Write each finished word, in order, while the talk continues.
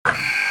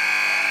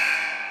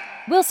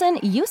Wilson,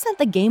 you sent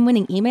the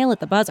game-winning email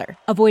at the buzzer,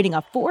 avoiding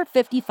a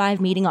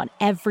 4:55 meeting on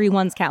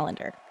everyone's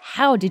calendar.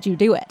 How did you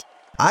do it?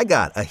 I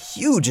got a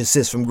huge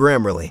assist from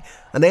Grammarly,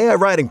 an AI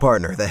writing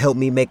partner that helped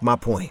me make my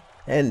point.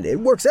 And it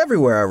works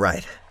everywhere I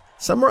write.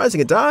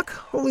 Summarizing a doc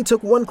only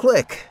took one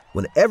click.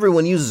 When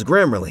everyone uses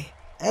Grammarly,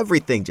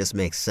 everything just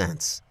makes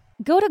sense.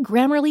 Go to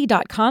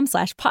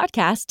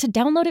Grammarly.com/podcast to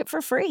download it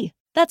for free.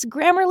 That's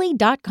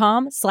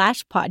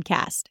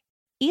Grammarly.com/podcast.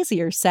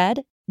 Easier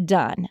said,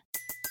 done.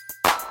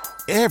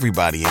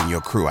 Everybody in your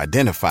crew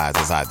identifies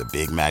as either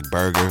Big Mac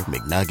Burger,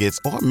 McNuggets,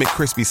 or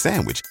McCrispy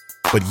Sandwich.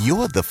 But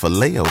you're the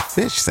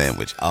Filet-O-Fish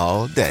Sandwich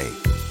all day.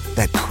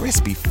 That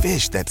crispy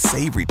fish, that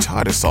savory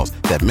tartar sauce,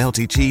 that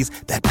melty cheese,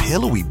 that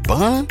pillowy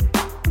bun.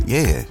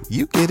 Yeah,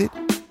 you get it.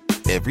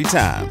 Every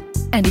time.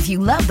 And if you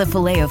love the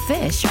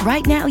Filet-O-Fish,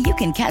 right now you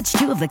can catch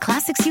two of the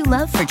classics you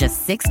love for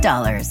just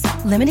 $6.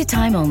 Limited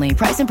time only.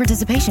 Price and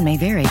participation may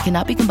vary.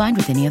 Cannot be combined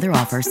with any other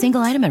offer.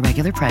 Single item at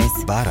regular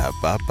price.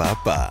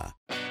 Ba-da-ba-ba-ba.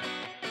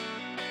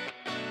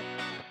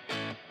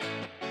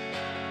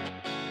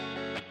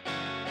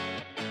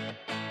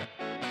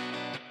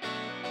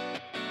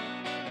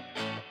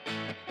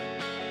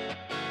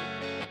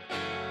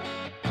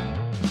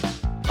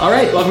 All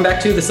right, welcome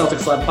back to the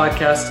Celtics Lab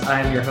podcast.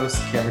 I am your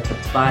host, Cameron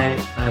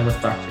Tiptobai. I'm with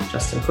Dr.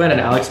 Justin Quinn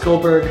and Alex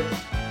Goldberg.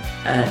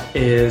 It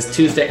is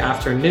Tuesday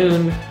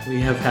afternoon.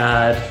 We have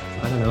had,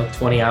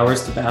 20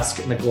 hours to bask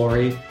in the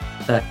glory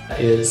that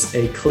is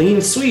a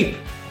clean sweep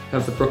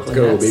of the Brooklyn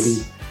Nets.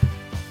 Baby.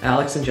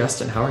 Alex and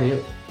Justin, how are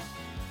you?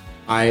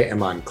 I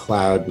am on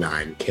cloud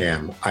nine,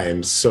 Cam. I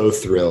am so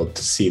thrilled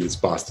to see this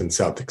Boston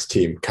Celtics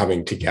team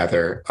coming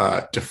together,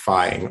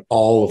 defying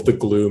all of the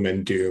gloom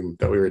and doom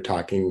that we were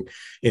talking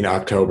in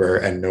October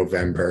and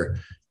November.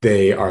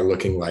 They are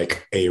looking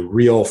like a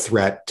real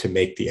threat to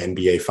make the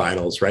NBA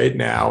Finals right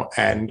now,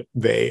 and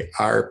they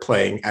are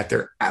playing at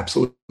their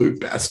absolute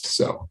best.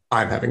 So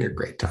I'm having a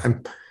great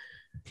time.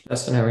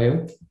 Justin, how are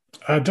you?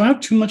 I don't have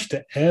too much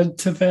to add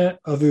to that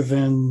other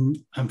than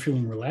I'm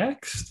feeling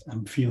relaxed.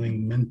 I'm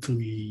feeling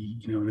mentally,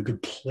 in a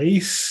good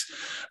place.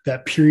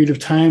 That period of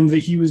time that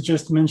he was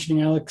just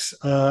mentioning, Alex,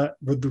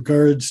 with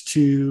regards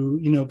to,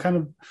 kind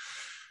of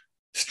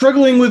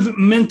struggling with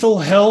mental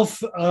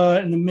health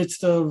in the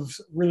midst of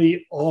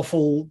really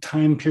awful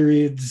time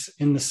periods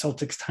in the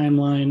Celtics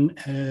timeline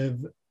have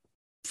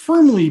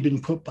firmly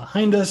been put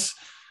behind us.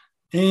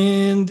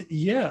 And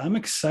yeah, I'm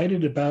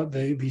excited about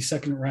the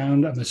second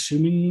round. I'm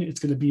assuming it's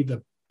going to be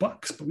the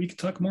Bucks, but we can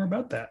talk more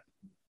about that.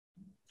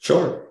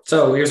 Sure.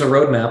 So here's a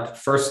roadmap.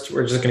 First,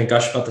 we're just going to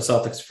gush about the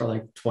Celtics for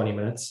like 20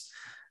 minutes.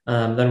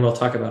 Then we'll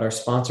talk about our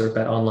sponsor,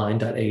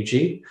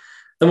 betonline.ag.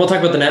 Then we'll talk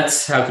about the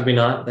Nets. How could we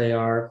not? They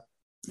are,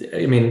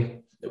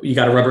 you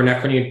got a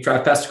rubberneck when you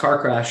drive past a car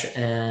crash,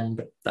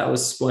 and that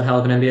was one hell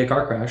of an NBA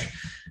car crash.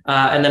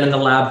 And then in the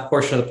lab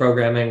portion of the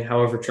programming,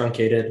 however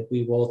truncated,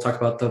 we will talk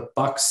about the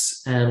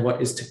Bucks and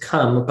what is to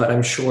come. But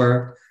I'm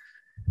sure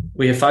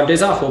we have 5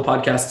 days off. We'll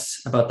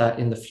podcast about that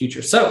in the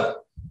future.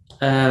 So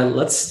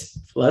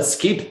let's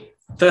keep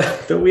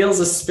the wheels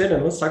a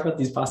spinning. Let's talk about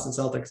these Boston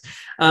Celtics.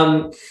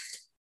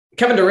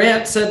 Kevin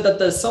Durant said that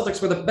the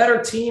Celtics were the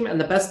better team and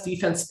the best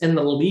defense in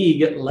the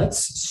league.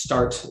 Let's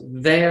start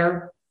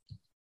there.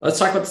 Let's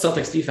talk about the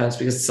Celtics defense,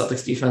 because the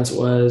Celtics defense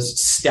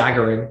was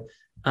staggering.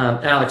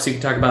 Alex, you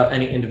can talk about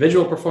any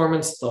individual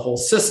performance, the whole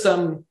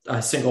system,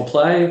 single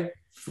play.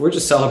 We're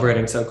just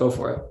celebrating, so go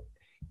for it.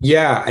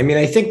 Yeah,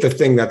 I think the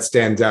thing that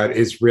stands out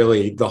is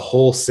really the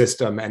whole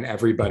system and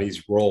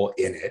everybody's role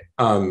in it.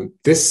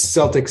 This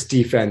Celtics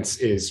defense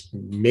is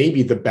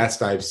maybe the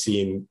best I've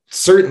seen,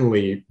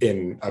 certainly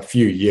in a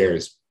few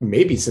years,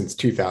 maybe since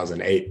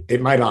 2008.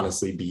 It might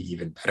honestly be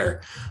even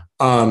better.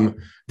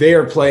 They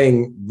are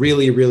playing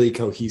really, really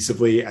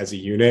cohesively as a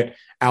unit.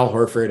 Al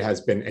Horford has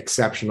been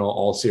exceptional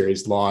all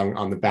series long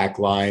on the back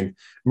line.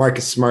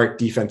 Marcus Smart,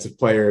 Defensive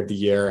Player of the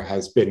Year,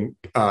 has been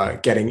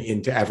getting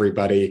into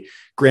everybody.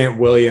 Grant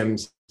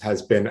Williams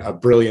has been a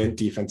brilliant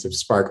defensive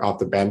spark off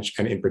the bench,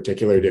 and in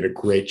particular did a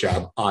great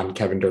job on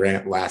Kevin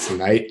Durant last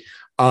night.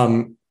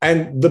 And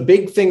the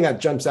big thing that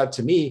jumps out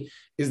to me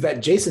is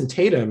that Jason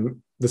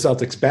Tatum, the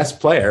Celtics' best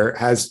player,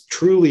 has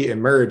truly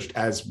emerged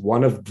as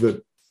one of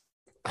the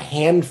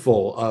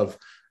handful of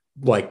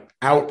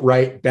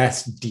outright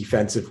best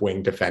defensive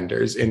wing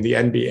defenders in the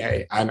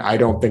NBA. And I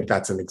don't think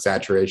that's an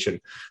exaggeration.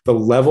 The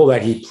level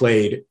that he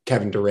played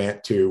Kevin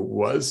Durant to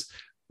was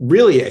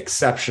really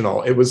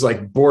exceptional. It was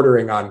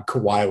bordering on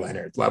Kawhi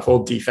Leonard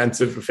level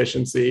defensive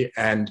efficiency.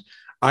 And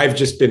I've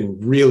just been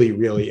really,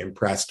 really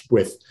impressed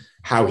with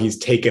how he's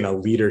taken a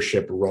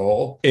leadership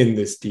role in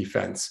this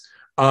defense.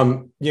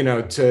 To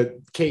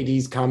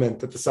KD's comment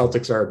that the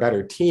Celtics are a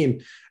better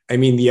team,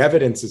 the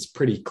evidence is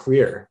pretty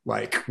clear.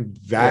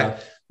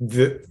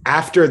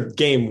 After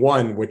game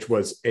one, which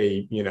was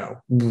a,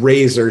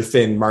 razor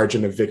thin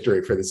margin of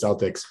victory for the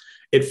Celtics,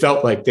 it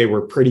felt like they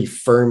were pretty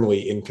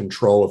firmly in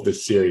control of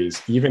this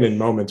series, even in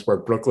moments where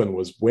Brooklyn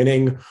was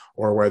winning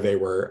or where they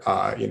were,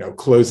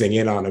 closing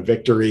in on a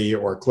victory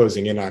or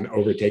closing in on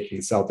overtaking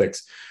the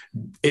Celtics.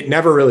 It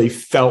never really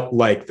felt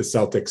like the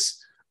Celtics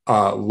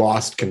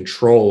lost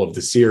control of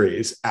the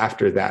series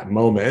after that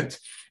moment.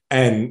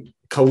 And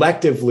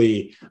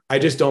collectively, I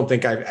just don't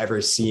think I've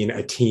ever seen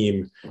a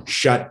team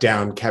shut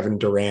down Kevin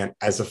Durant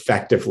as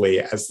effectively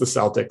as the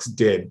Celtics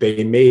did.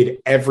 They made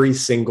every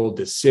single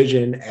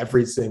decision,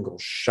 every single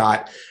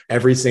shot,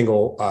 every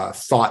single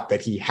thought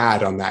that he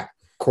had on that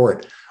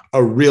court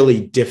a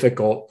really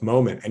difficult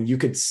moment. And you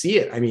could see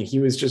it. I mean, he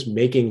was just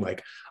making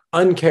like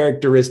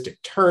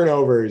uncharacteristic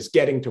turnovers,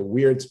 getting to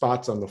weird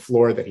spots on the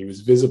floor that he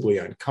was visibly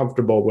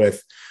uncomfortable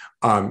with.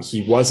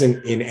 He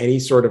wasn't in any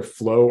sort of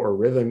flow or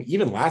rhythm.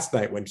 Even last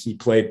night when he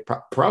played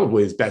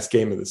probably his best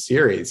game of the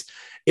series,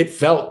 it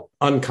felt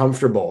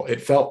uncomfortable.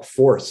 It felt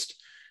forced.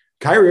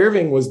 Kyrie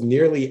Irving was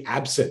nearly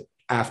absent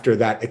after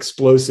that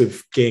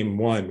explosive game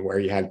one where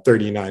he had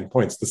 39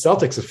 points. The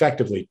Celtics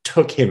effectively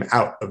took him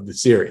out of the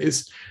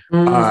series.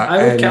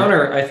 I would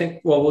counter. I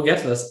think, well, we'll get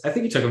to this. I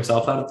think he took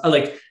himself out of,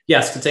 like,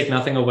 yes, to take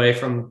nothing away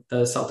from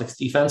the Celtics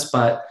defense,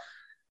 but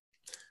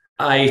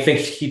I think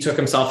he took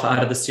himself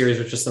out of the series,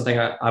 which is something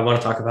I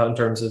want to talk about in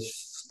terms of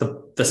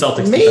the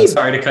Celtics defense.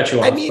 Sorry to cut you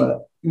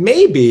off.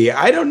 Maybe.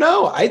 I don't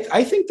know.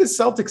 I think the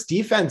Celtics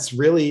defense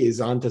really is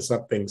onto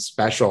something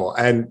special.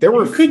 And there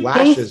were flashes. You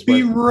could both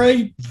be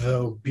right,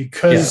 though,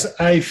 because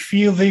I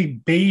feel they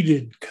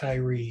baited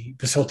Kyrie,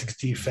 the Celtics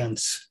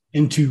defense,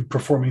 into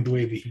performing the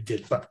way that he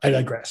did. But I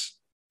digress.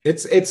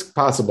 It's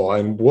possible,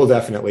 and we'll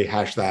definitely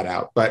hash that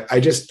out. But I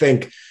just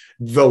think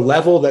the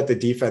level that the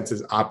defense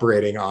is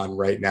operating on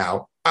right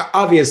now,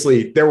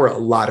 obviously, there were a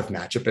lot of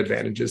matchup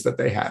advantages that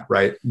they had,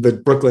 right? The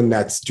Brooklyn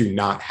Nets do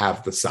not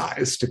have the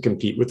size to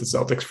compete with the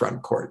Celtics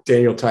front court.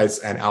 Daniel Tice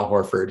and Al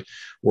Horford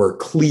were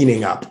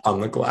cleaning up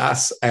on the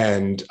glass,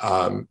 and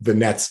the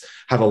Nets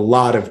have a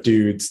lot of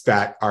dudes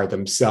that are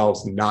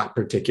themselves not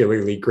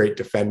particularly great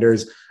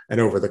defenders.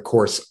 And over the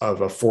course of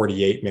a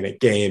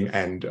 48-minute game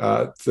and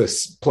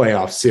this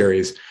playoff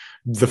series,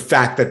 the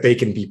fact that they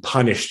can be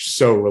punished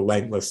so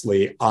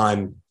relentlessly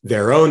on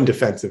their own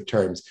defensive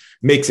terms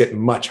makes it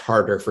much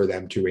harder for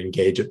them to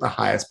engage at the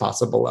highest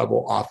possible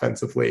level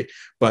offensively.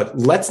 But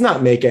let's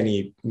not make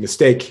any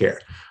mistake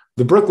here.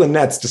 The Brooklyn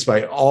Nets,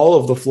 despite all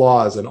of the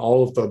flaws and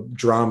all of the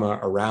drama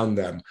around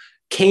them,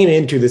 came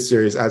into this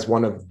series as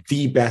one of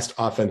the best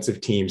offensive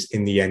teams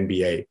in the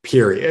NBA,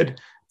 period.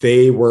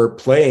 They were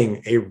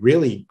playing a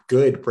really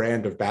good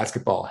brand of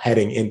basketball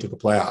heading into the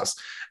playoffs.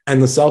 And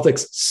the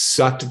Celtics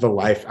sucked the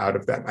life out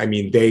of them. I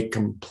mean, they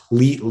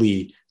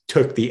completely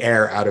took the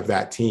air out of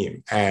that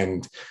team,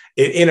 and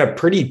in a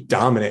pretty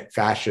dominant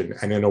fashion,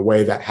 and in a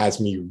way that has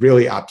me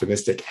really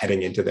optimistic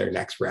heading into their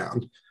next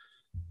round.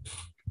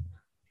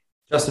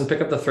 Justin,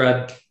 pick up the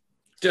thread.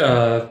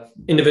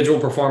 Individual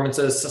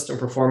performances, system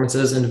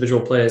performances,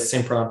 individual plays,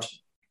 same prompt.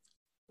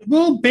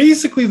 Well,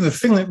 basically, the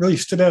thing that really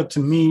stood out to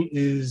me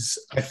is,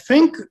 I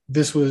think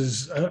this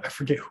was, I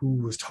forget who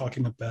was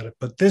talking about it,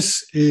 but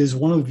this is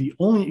one of the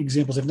only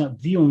examples, if not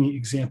the only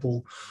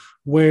example,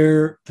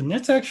 where the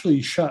Nets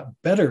actually shot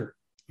better,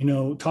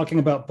 talking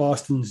about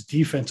Boston's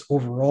defense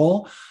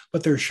overall,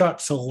 but their shot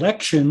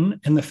selection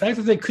and the fact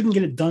that they couldn't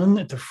get it done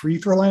at the free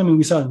throw line. I mean,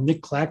 we saw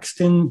Nick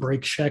Claxton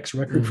break Shaq's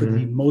record for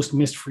the most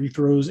missed free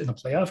throws in a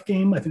playoff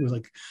game. I think it was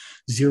like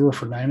 0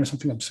 for 9 or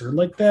something absurd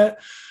like that.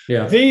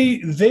 Yeah.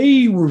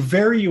 They were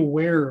very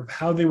aware of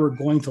how they were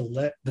going to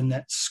let the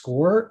Nets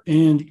score.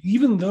 And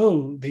even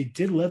though they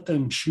did let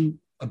them shoot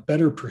a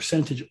better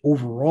percentage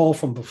overall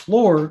from the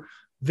floor,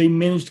 they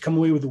managed to come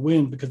away with a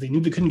win because they knew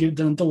they couldn't get it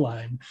done at the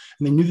line,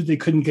 and they knew that they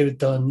couldn't get it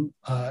done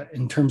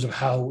in terms of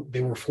how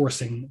they were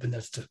forcing the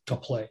Nets to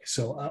play.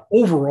 So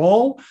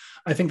overall,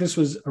 I think this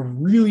was a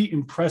really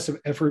impressive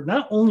effort,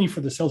 not only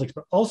for the Celtics,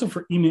 but also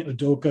for Ime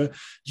Udoka.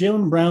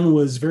 Jaylen Brown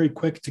was very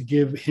quick to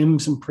give him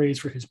some praise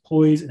for his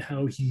poise and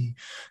how he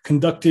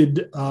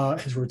conducted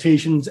his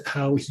rotations,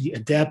 how he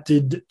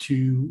adapted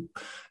to,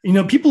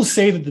 people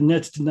say that the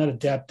Nets did not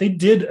adapt. They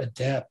did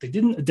adapt. They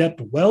didn't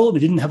adapt well. They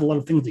didn't have a lot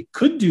of things they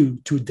could do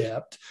to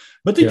adapt,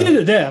 but they did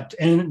adapt,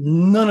 and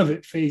none of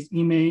it fazed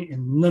Ime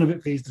and none of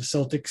it fazed the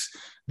Celtics.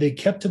 They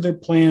kept to their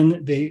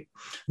plan. They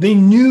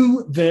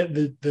knew that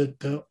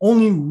the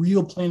only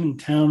real plan in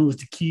town was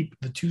to keep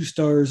the two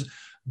stars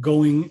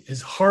going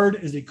as hard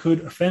as they could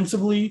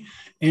offensively,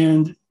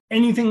 and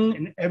anything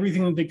and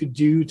everything that they could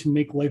do to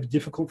make life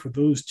difficult for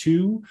those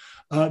two.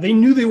 They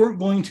knew they weren't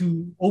going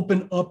to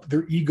open up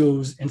their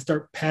egos and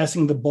start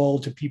passing the ball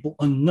to people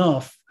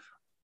enough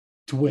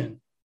to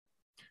win.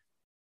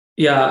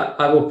 Yeah,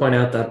 I will point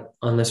out that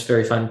on this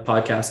very fun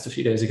podcast a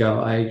few days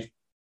ago,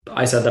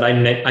 I said that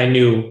I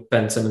knew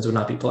Ben Simmons would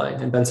not be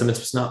playing, and Ben Simmons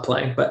was not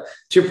playing. But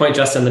to your point,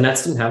 Justin, the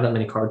Nets didn't have that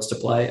many cards to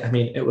play. I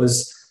mean, it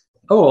was,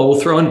 we'll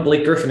throw in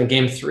Blake Griffin in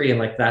game 3,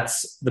 and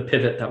that's the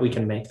pivot that we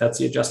can make. That's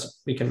the adjustment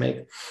we can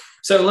make.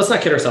 So let's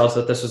not kid ourselves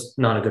that this was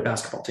not a good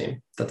basketball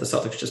team that the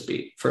Celtics just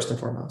beat, first and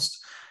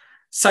foremost.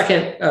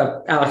 Second,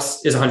 Alex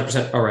is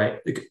 100%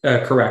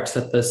 correct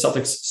that the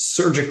Celtics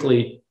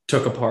surgically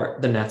took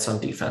apart the Nets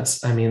on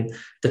defense. I mean,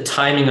 the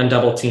timing on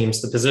double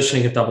teams, the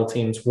positioning of double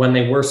teams, when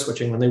they were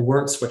switching, when they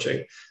weren't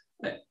switching,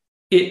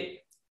 it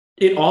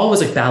it all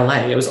was like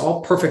ballet. It was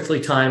all perfectly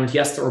timed.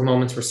 Yes, there were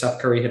moments where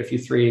Seth Curry hit a few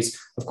threes.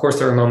 Of course,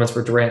 there were moments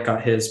where Durant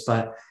got his,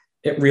 but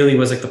it really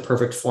was like the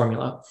perfect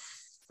formula.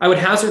 I would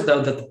hazard,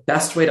 though, that the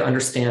best way to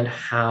understand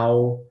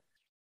how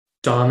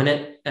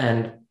dominant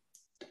and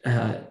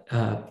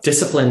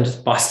disciplined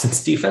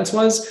Boston's defense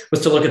was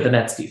to look at the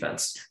Nets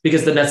defense,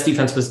 because the Nets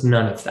defense was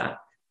none of that.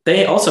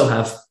 They also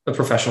have a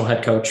professional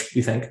head coach,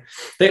 we think.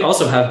 They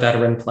also have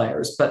veteran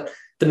players, but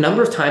the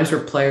number of times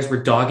where players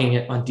were dogging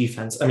it on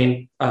defense. I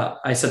mean,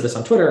 I said this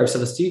on Twitter, I've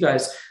said this to you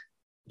guys,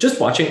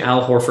 just watching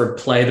Al Horford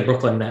play the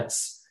Brooklyn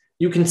Nets,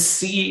 you can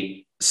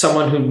see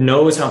someone who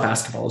knows how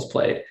basketball is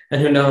played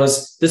and who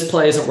knows this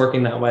play isn't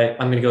working that way.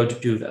 I'm going to go to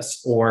do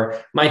this, or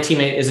my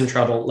teammate is in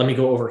trouble. Let me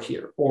go over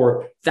here.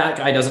 Or that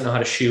guy doesn't know how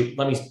to shoot.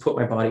 Let me put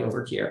my body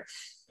over here.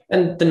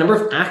 And the number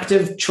of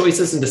active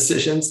choices and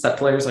decisions that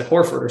players like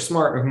Horford or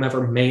Smart or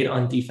whomever made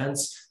on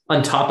defense,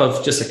 on top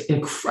of just like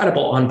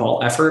incredible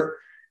on-ball effort,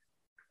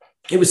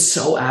 it was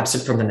so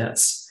absent from the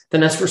Nets. The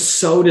Nets were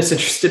so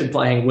disinterested in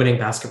playing winning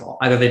basketball.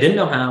 Either they didn't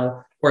know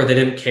how, or they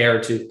didn't care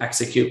to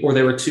execute, or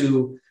they were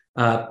too,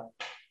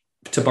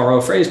 to borrow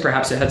a phrase,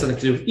 perhaps it had something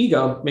to do with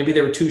ego. Maybe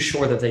they were too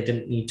sure that they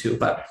didn't need to,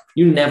 but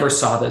you never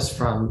saw this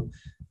from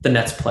the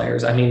Nets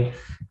players. I mean,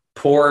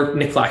 poor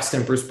Nick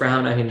Claxton, Bruce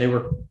Brown. I mean, they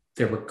were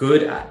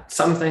good at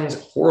some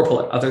things,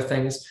 horrible at other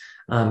things.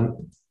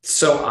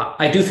 So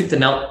I do think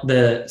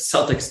the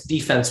Celtics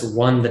defense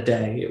won the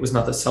day. It was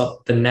not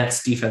the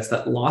Nets defense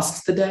that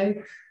lost the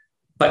day,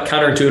 but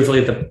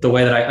counterintuitively, the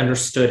way that I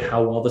understood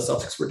how well the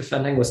Celtics were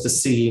defending was to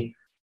see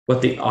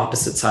what the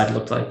opposite side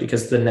looked like,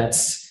 because the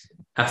Nets'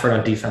 effort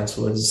on defense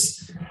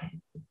was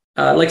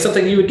like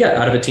something you would get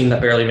out of a team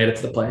that barely made it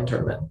to the play-in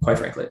tournament, quite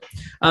frankly.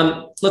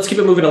 Let's keep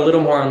it moving a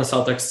little more on the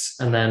Celtics,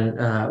 and then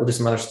we'll do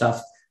some other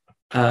stuff.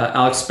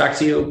 Alex, back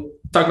to you.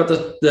 Talk about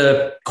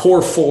the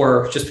core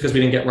four, just because we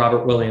didn't get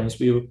Robert Williams.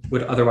 We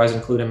would otherwise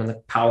include him in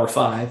the power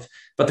five,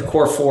 but the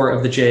core four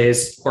of the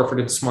Jays,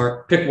 Horford and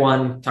Smart. Pick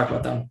one, talk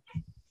about them.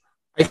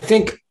 I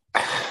think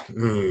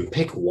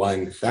pick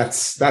one.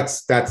 That's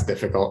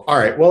difficult. All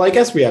right. Well, I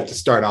guess we have to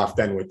start off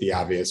then with the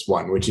obvious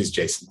one, which is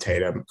Jason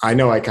Tatum. I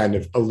know I kind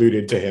of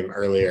alluded to him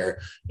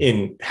earlier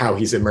in how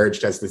he's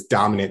emerged as this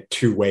dominant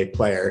two-way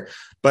player,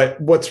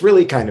 but what's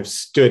really kind of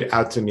stood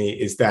out to me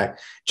is that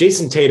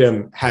Jason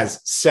Tatum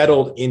has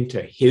settled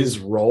into his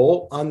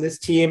role on this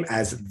team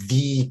as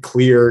the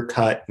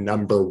clear-cut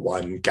number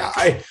one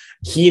guy.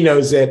 He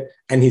knows it,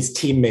 and his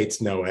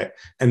teammates know it,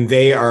 and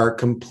they are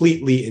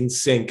completely in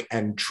sync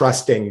and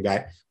trusting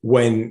that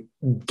when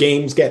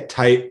games get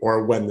tight,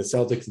 or when the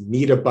Celtics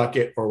need a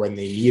bucket, or when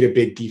they need a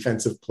big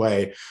defensive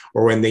play,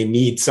 or when they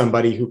need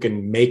somebody who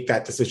can make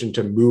that decision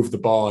to move the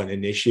ball and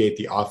initiate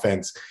the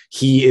offense,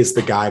 he is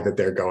the guy that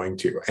they're going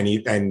to,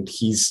 and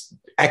he's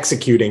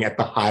executing at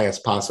the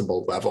highest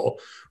possible level.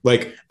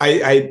 Like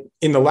I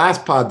in the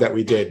last pod that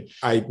we did,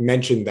 I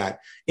mentioned that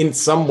in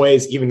some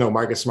ways, even though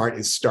Marcus Smart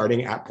is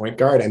starting at point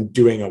guard and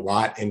doing a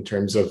lot in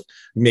terms of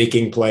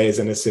making plays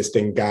and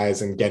assisting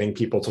guys and getting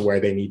people to where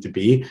they need to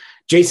be,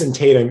 Jason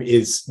Tatum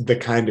is the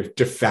kind of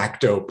de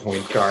facto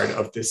point guard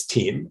of this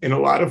team in a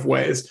lot of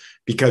ways,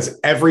 because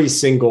every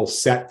single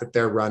set that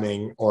they're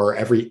running or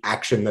every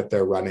action that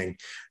they're running,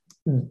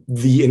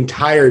 the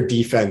entire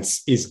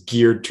defense is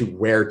geared to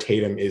where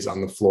Tatum is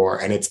on the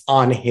floor, and it's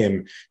on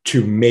him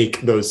to make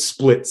those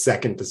split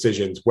second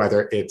decisions,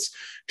 whether it's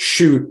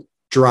shoot,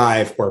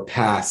 drive, or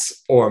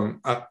pass, or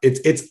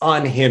it's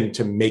on him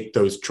to make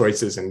those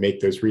choices and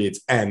make those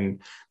reads.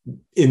 And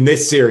in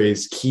this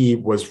series, he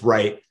was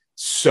right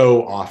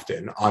so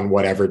often on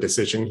whatever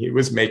decision he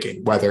was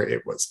making, whether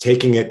it was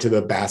taking it to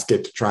the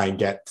basket to try and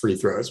get free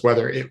throws,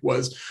 whether it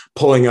was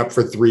pulling up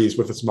for threes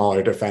with a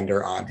smaller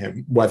defender on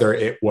him, whether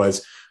it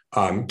was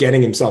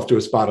getting himself to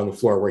a spot on the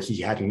floor where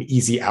he had an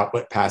easy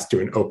outlet pass to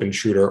an open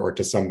shooter or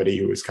to somebody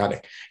who was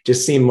cutting.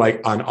 Just seemed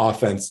like on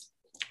offense,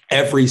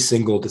 every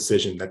single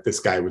decision that this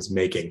guy was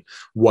making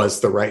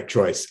was the right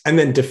choice. And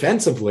then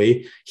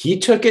defensively, he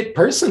took it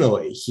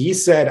personally. He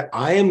said,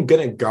 I am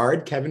going to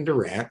guard Kevin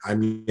Durant.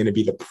 I'm going to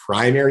be the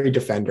primary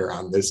defender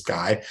on this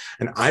guy,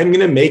 and I'm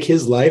going to make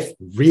his life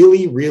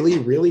really, really,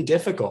 really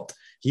difficult.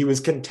 He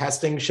was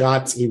contesting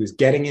shots. He was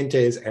getting into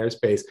his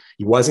airspace.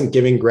 He wasn't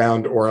giving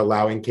ground or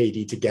allowing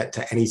KD to get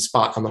to any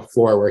spot on the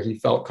floor where he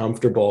felt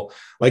comfortable.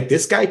 Like,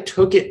 this guy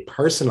took it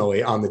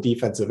personally on the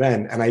defensive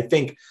end. And I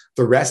think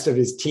the rest of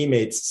his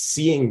teammates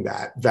seeing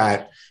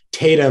that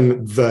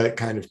Tatum, the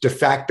kind of de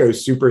facto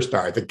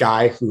superstar, the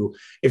guy who,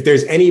 if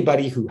there's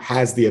anybody who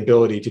has the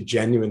ability to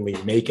genuinely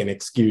make an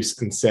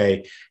excuse and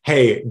say,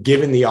 hey,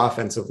 given the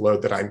offensive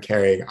load that I'm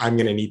carrying, I'm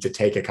going to need to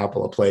take a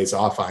couple of plays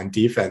off on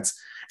defense.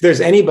 If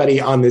there's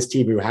anybody on this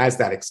team who has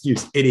that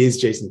excuse, it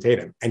is Jason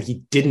Tatum. And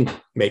he didn't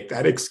make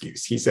that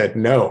excuse. He said,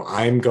 no,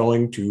 I'm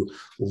going to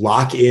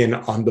lock in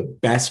on the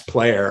best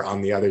player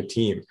on the other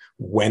team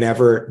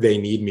whenever they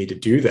need me to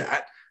do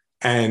that.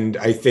 And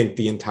I think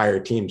the entire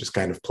team just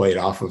kind of played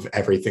off of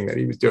everything that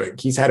he was doing.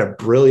 He's had a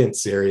brilliant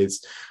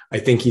series. I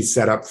think he's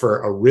set up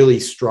for a really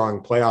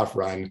strong playoff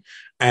run.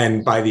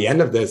 And by the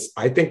end of this,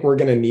 I think we're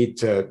going to need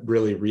to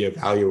really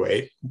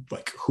reevaluate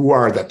like who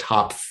are the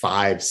top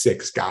 5,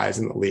 6 guys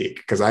in the league,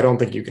 because I don't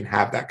think you can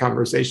have that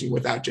conversation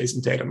without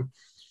Jason Tatum.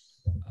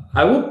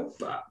 I will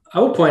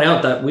point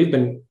out that we've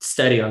been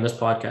steady on this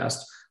podcast.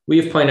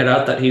 We've pointed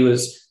out that he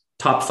was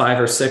top 5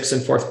 or 6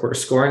 in fourth quarter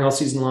scoring all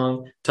season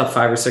long, top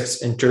 5 or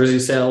 6 in jersey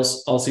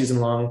sales all season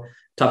long,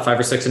 top 5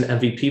 or 6 in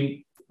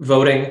MVP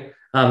voting.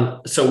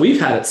 So we've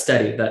had it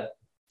steady that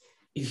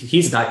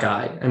he's that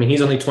guy. I mean,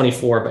 he's only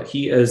 24, but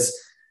he is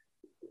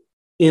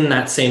in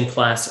that same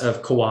class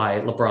of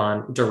Kawhi,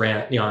 LeBron,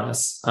 Durant,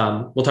 Giannis.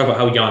 We'll talk about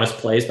how Giannis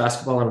plays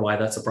basketball and why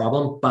that's a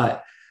problem.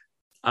 But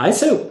I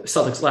say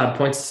Celtics Lab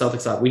points to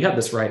Celtics Lab. We had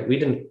this right. We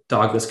didn't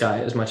dog this guy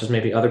as much as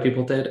maybe other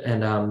people did.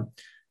 And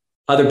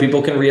other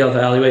people can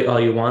reevaluate all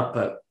you want,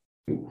 but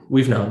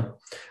we've known.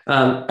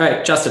 All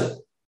right, Justin.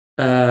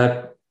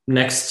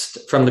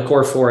 Next from the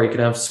core 4, you can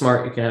have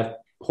Smart, you can have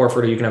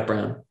Horford, or you can have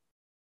Brown.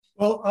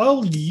 Well,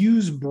 I'll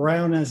use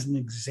Brown as an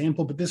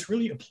example, but this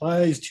really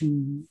applies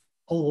to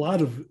a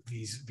lot of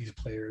these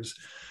players.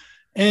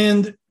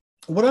 And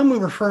what I'm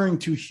referring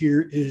to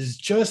here is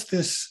just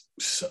this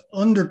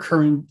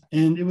undercurrent,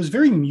 and it was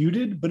very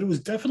muted, but it was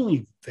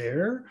definitely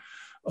there,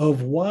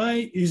 of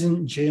why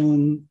isn't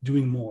Jalen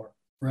doing more,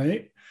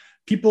 right?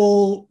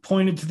 People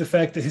pointed to the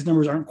fact that his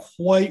numbers aren't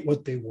quite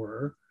what they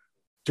were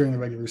during the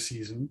regular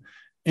season,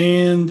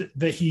 and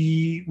that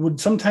he would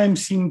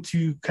sometimes seem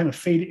to kind of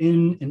fade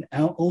in and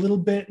out a little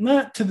bit,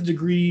 not to the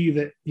degree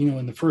that,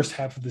 in the first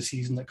half of the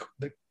season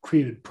that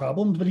created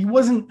problems, but he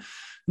wasn't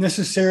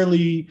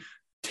necessarily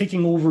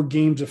taking over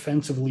games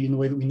offensively in the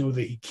way that we know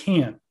that he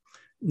can.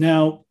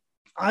 Now,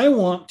 I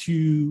want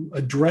to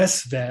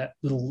address that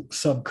little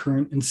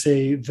subcurrent and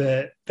say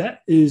that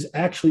is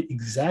actually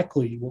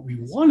exactly what we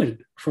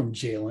wanted from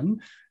Jalen.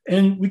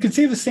 And we could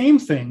say the same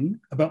thing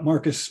about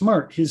Marcus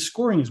Smart. His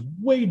scoring is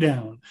way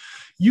down.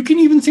 You can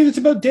even say this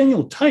about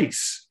Daniel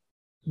Tice,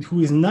 who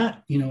is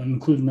not,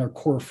 included in our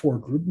core 4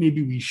 group.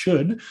 Maybe we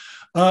should.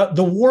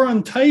 The war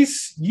on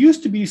Tice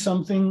used to be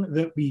something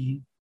that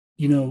we,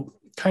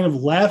 kind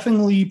of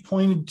laughingly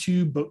pointed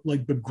to, but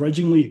like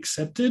begrudgingly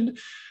accepted.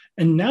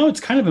 And now it's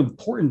kind of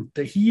important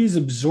that he is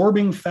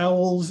absorbing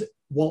fouls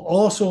while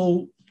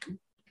also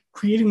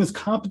creating this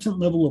competent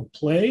level of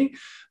play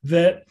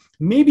that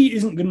maybe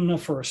isn't good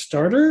enough for a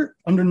starter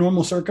under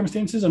normal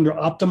circumstances, under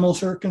optimal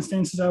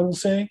circumstances, I will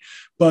say.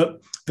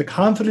 But the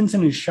confidence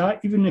in his shot,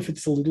 even if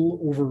it's a little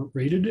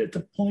overrated at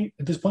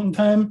this point in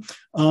time,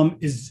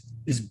 is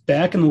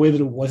back in the way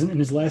that it wasn't in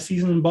his last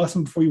season in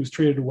Boston before he was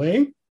traded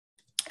away.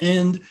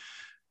 And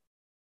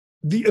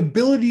the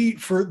ability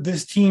for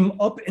this team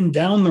up and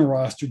down the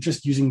roster,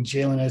 just using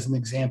Jalen as an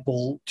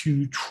example,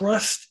 to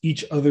trust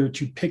each other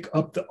to pick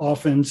up the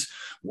offense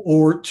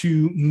or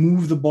to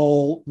move the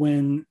ball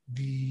when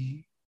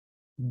the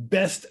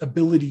best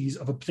abilities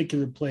of a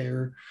particular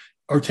player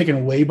are taken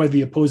away by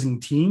the opposing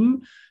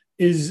team,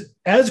 is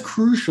as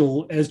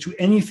crucial as to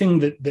anything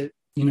that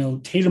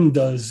Tatum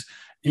does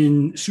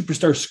in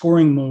superstar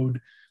scoring mode.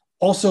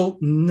 Also,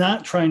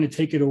 not trying to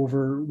take it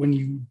over when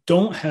you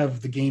don't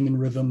have the game in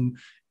rhythm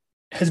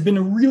has been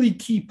a really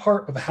key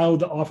part of how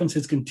the offense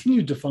has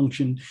continued to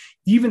function,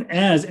 even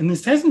as, and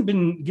this hasn't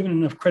been given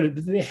enough credit,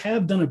 but they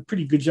have done a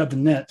pretty good job, the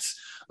Nets,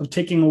 of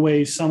taking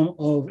away some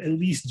of at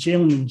least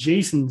Jalen and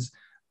Jason's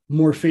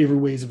more favored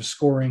ways of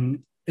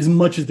scoring as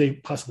much as they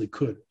possibly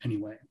could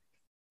anyway.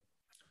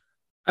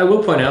 I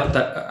will point out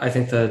that I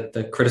think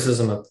the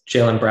criticism of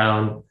Jaylen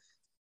Brown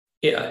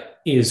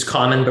is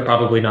common, but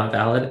probably not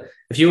valid.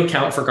 If you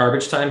account for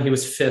garbage time, he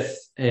was 5th,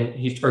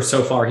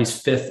 so far he's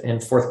 5th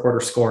in fourth quarter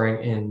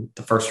scoring in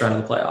the first round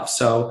of the playoffs.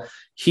 So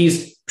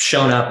he's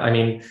shown up. I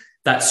mean,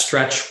 that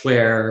stretch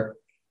where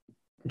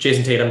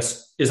Jason Tatum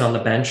is on the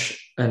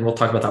bench, and we'll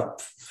talk about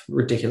that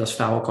ridiculous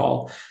foul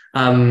call.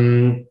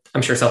 I'm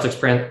sure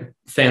Celtics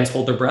fans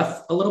hold their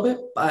breath a little bit,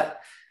 but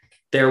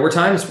there were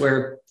times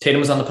where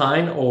Tatum was on the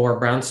pine or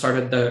Brown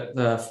started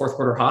the fourth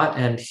quarter hot,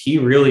 and he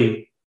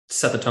really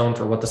set the tone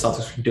for what the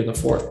Celtics could do in the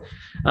fourth.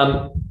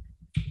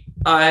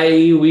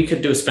 We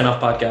could do a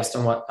spin-off podcast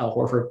on what Al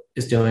Horford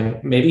is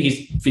doing. Maybe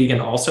he's vegan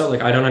also.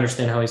 Like, I don't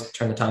understand how he's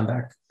turned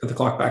the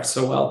clock back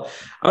so well.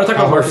 I want to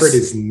talk about Al Horford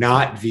is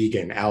not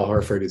vegan. Al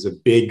Horford is a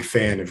big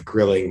fan of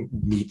grilling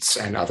meats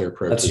and other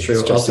proteins. That's true.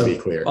 Just also, to be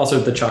clear. Also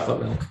the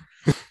chocolate milk.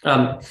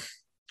 I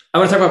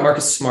want to talk about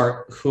Marcus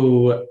Smart,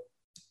 who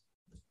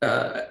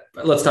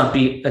let's not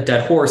beat a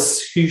dead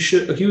horse. He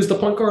was the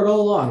point guard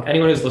all along.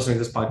 Anyone who's listening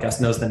to this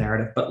podcast knows the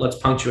narrative, but let's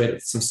punctuate it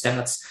with some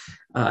stats.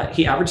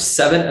 He averaged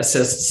 7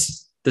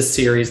 assists this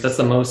series. That's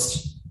the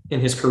most in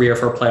his career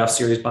for a playoff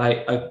series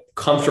by a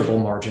comfortable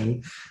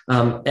margin,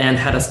 and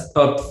had a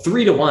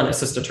 3-to-1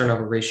 assist to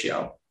turnover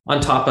ratio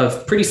on top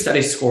of pretty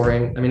steady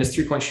scoring. I mean, his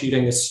 3-point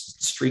shooting is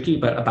streaky,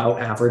 but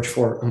about average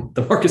for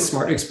the Marcus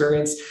Smart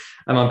experience.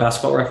 I'm on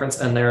Basketball Reference,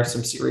 and there are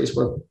some series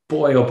where,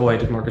 boy, oh boy,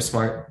 did Marcus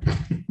Smart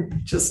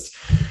just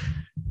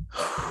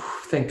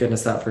Thank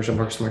goodness that version of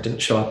Marcus Smart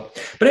didn't show up.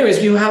 But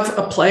anyways, you have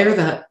a player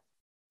that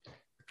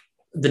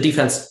the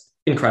defense,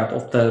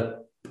 incredible.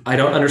 I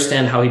don't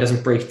understand how he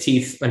doesn't break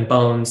teeth and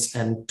bones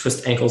and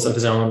twist ankles of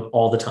his own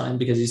all the time,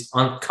 because he's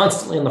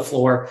constantly on the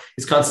floor.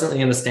 He's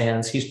constantly in the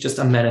stands. He's just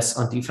a menace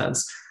on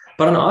defense.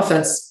 But on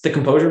offense, the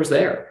composure was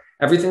there.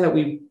 Everything that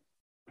we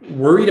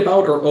worried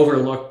about or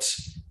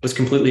overlooked was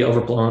completely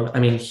overblown. I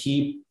mean,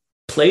 he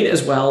played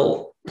as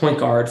well point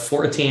guard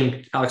for a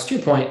team, Alex, to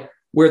your point,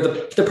 where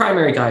the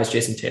primary guy is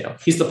Jason Tatum.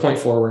 He's the point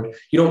forward.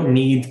 You don't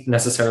need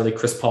necessarily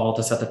Chris Paul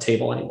to set the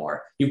table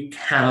anymore. You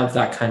have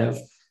that kind of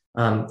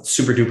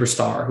super duper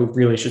star who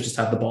really should just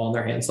have the ball in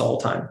their hands the whole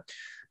time.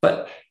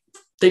 But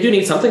they do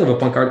need something of a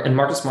point guard, and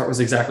Marcus Smart was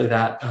exactly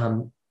that.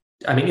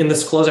 I mean, in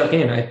this closeout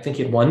game, I think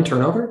he had 1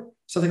 turnover,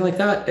 something like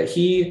that.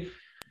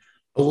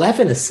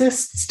 11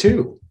 assists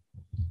too.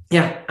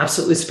 Yeah,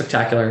 absolutely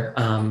spectacular.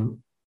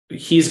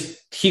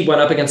 He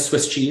went up against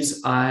Swiss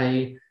cheese.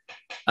 I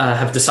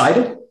have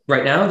decided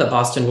right now that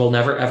Boston will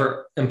never,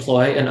 ever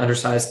employ an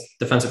undersized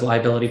defensive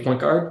liability point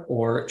guard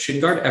or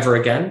shooting guard ever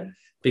again,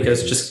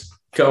 because just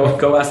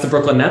go ask the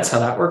Brooklyn Nets how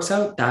that works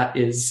out. That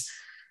is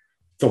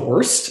the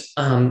worst.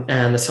 And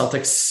the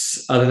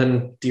Celtics, other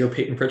than dear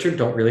Peyton Pritchard,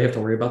 don't really have to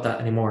worry about that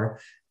anymore.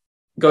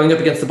 Going up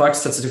against the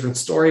Bucks, that's a different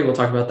story. We'll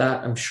talk about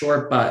that, I'm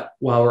sure. But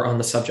while we're on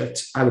the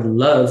subject, I would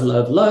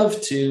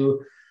love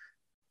to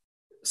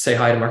say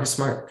hi to Marcus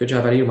Smart. Good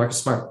job out of you, Marcus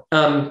Smart.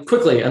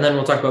 Quickly, and then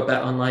we'll talk about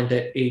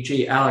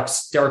BetOnline.ag.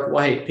 Alex, Derek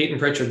White, Peyton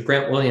Pritchard,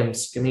 Grant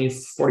Williams. Give me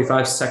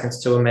 45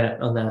 seconds to a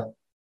minute on that.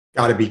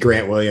 Got to be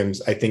Grant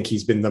Williams. I think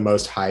he's been the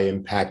most high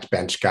impact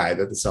bench guy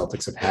that the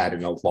Celtics have had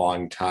in a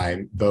long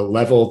time. The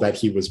level that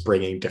he was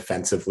bringing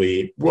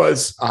defensively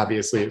was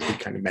obviously, as we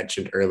kind of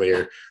mentioned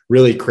earlier,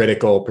 really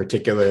critical,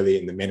 particularly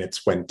in the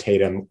minutes when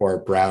Tatum or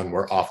Brown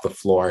were off the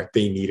floor.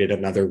 They needed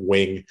another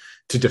wing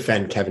to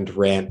defend Kevin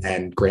Durant,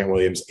 and Grant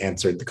Williams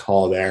answered the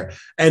call there.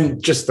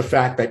 And just the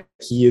fact that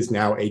he is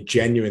now a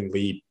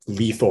genuinely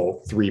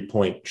lethal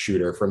 3-point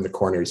shooter from the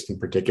corners in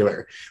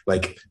particular.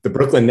 Like, the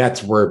Brooklyn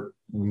Nets were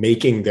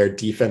making their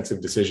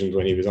defensive decisions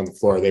when he was on the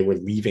floor. They were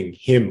leaving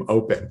him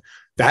open.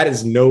 That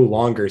is no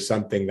longer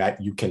something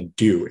that you can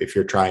do if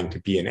you're trying to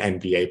be an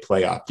NBA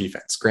playoff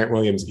defense. Grant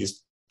Williams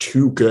is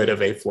too good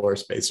of a floor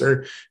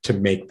spacer to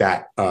make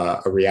that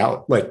a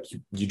reality. Like,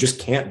 you just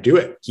can't do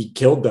it. He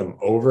killed them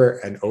over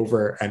and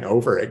over and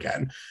over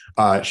again.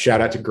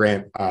 Shout out to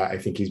Grant. I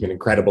think he's been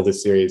incredible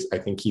this series. I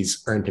think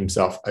he's earned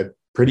himself a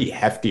pretty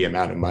hefty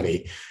amount of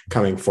money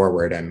coming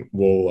forward, and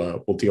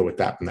we'll deal with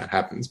that when that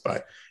happens.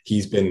 But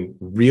he's been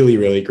really,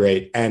 really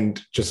great. And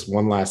just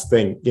one last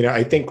thing,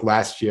 I think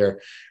last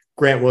year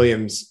Grant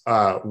Williams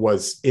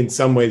was in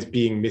some ways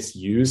being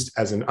misused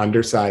as an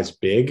undersized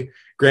big.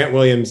 Grant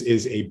Williams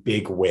is a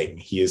big wing.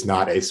 He is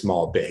not a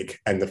small big.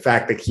 And the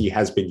fact that he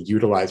has been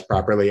utilized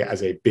properly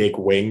as a big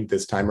wing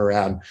this time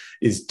around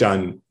is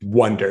done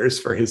wonders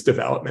for his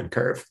development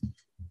curve.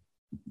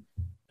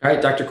 All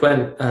right, Dr.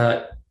 Quinn,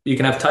 you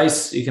can have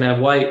Tice, you can have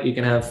White, you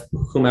can have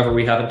whomever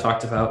we haven't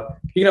talked about.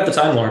 You can have the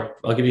Time Lord.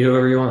 I'll give you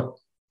whoever you want.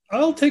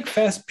 I'll take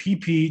Fast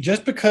PP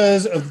just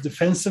because of the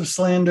defensive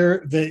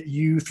slander that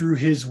you threw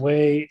his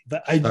way.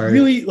 That I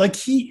really like.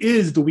 He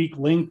is the weak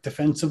link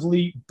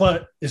defensively,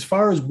 but as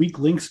far as weak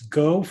links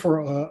go,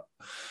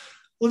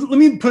 let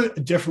me put it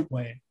a different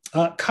way.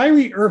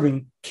 Kyrie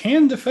Irving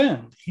can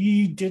defend.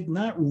 He did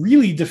not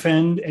really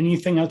defend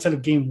anything outside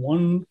of game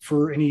 1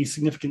 for any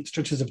significant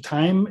stretches of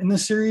time in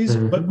this series,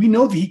 but we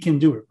know that he can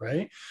do it,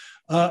 right?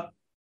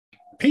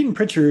 Peyton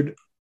Pritchard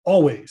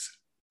always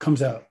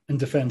comes out and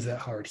defends that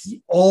hard.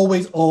 He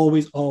always.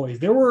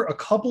 There were a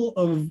couple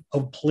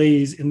of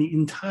plays in the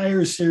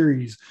entire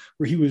series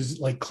where he was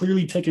like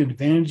clearly taken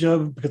advantage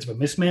of because of a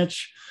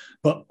mismatch.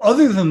 But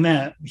other than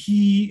that,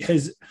 he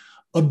has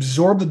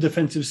absorbed the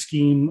defensive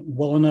scheme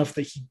well enough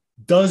that he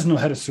does know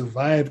how to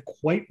survive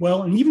quite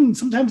well, and even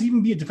sometimes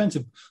even be a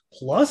defensive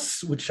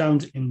plus, which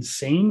sounds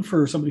insane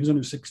for somebody who's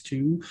under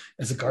 6'2"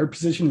 as a guard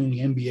position in the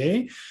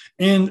NBA.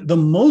 And the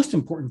most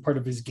important part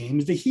of his game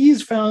is that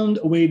he's found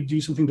a way to do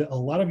something that a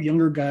lot of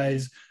younger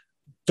guys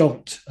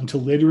don't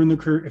until later in their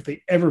career, if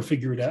they ever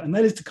figure it out, and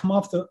that is to come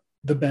off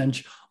the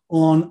bench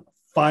on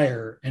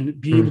fire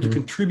and be able to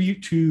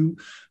contribute to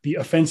the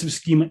offensive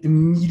schema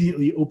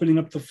immediately, opening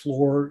up the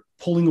floor,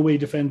 pulling away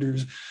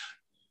defenders,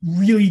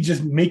 really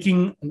just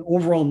making an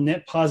overall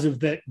net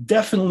positive that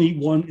definitely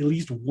won at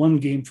least one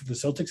game for the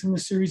Celtics in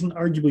this series, and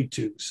arguably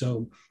 2.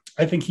 So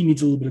I think he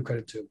needs a little bit of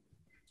credit too.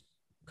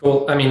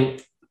 Cool. I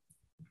mean,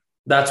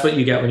 that's what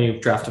you get when you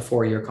draft a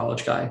 4-year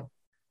college guy.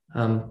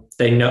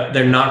 They know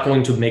they're not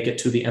going to make it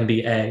to the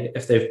NBA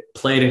if they've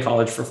played in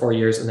college for 4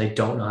 years and they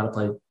don't know how to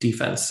play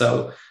defense.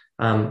 So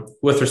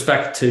with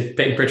respect to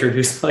Peyton Pritchard,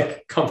 who's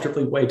like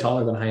comfortably way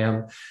taller than I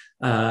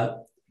am,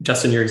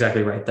 Justin, you're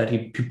exactly right that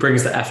he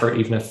brings the effort,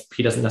 even if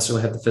he doesn't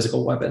necessarily have the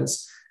physical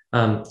weapons.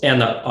 And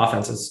the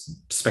offense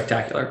is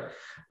spectacular.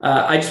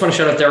 I just want to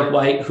shout out Derek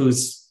White,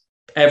 who's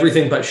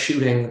everything but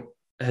shooting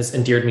has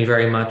endeared me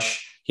very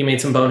much. He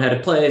made some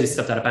boneheaded plays. He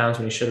stepped out of bounds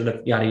when he should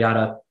have, yada,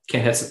 yada.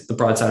 Can't hit the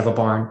broadside of a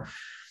barn.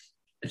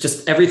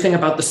 just everything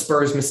about the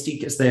Spurs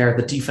mystique is there.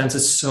 The defense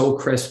is so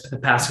crisp. The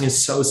passing is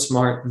so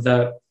smart.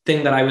 The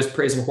thing that I was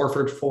praising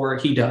Horford for,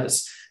 he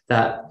does.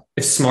 That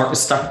if Smart is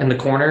stuck in the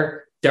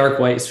corner, Derek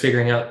White is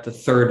figuring out the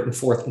third and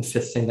fourth and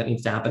fifth thing that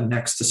needs to happen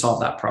next to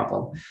solve that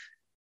problem.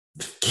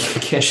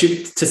 Can't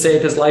shoot to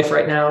save his life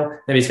right now.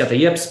 Maybe he's got the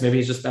yips. Maybe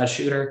he's just a bad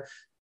shooter.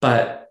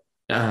 But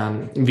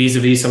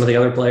vis-a-vis some of the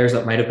other players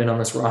that might have been on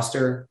this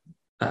roster,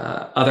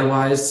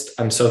 otherwise,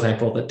 I'm so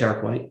thankful that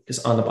Derek White is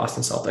on the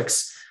Boston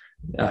Celtics.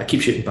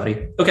 Keep shooting,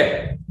 buddy.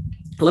 Okay,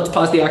 let's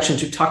pause the action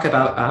to talk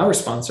about our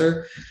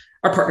sponsor,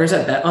 our partners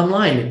at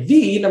BetOnline,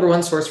 the number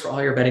one source for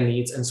all your betting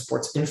needs and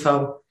sports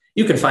info.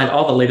 You can find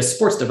all the latest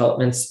sports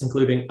developments,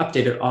 including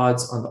updated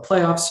odds on the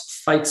playoffs,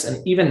 fights,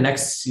 and even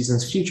next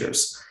season's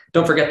futures.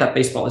 Don't forget that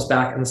baseball is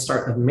back and the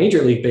start of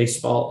Major League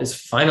Baseball is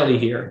finally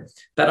here.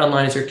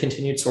 BetOnline is your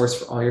continued source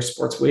for all your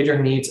sports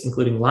wagering needs,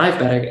 including live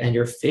betting and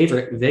your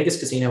favorite Vegas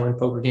casino and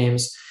poker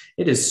games.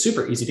 It is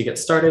super easy to get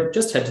started.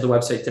 Just head to the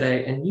website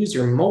today and use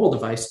your mobile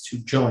device to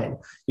join.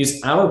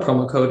 Use our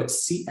promo code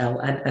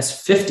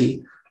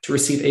CLNS50 to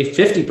receive a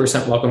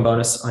 50% welcome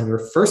bonus on your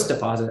first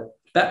deposit.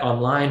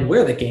 BetOnline,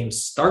 where the game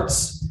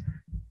starts.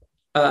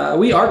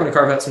 We are going to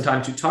carve out some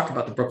time to talk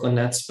about the Brooklyn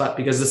Nets, but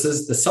because this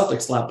is the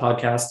Celtics Lab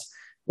podcast,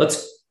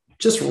 let's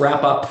just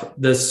wrap up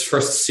this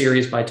first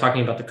series by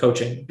talking about the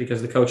coaching,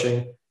 because the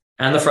coaching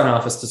and the front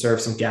office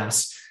deserve some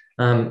gas.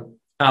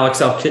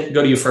 Alex, I'll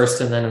go to you first,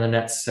 and then in the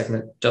Nets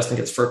segment, Justin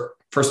gets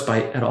first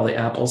bite at all the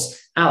apples.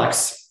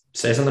 Alex,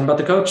 say something about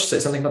the coach, say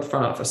something about the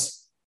front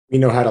office. We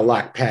know how to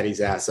lock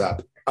Patty's ass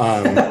up.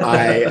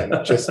 I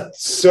am just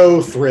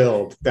so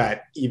thrilled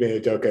that Ime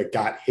Udoka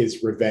got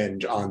his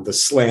revenge on the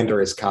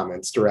slanderous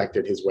comments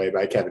directed his way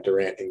by Kevin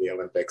Durant in the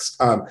Olympics.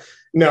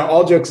 No,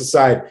 all jokes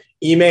aside,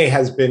 Ime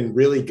has been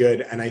really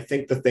good. And I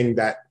think the thing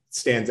that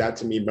stands out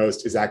to me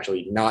most is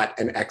actually not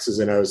an X's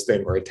and O's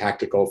thing or a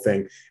tactical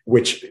thing,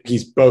 which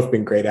he's both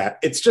been great at.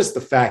 It's just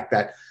the fact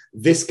that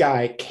this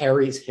guy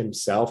carries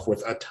himself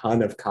with a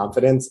ton of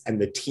confidence,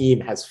 and the team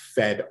has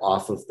fed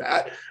off of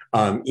that.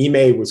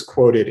 Ime was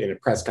quoted in a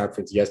press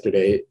conference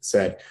yesterday,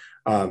 said,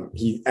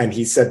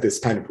 he said this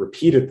kind of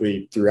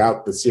repeatedly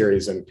throughout the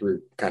series and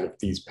through kind of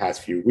these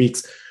past few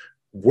weeks,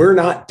 we're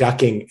not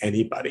ducking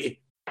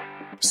anybody.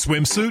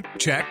 Swimsuit?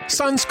 Check.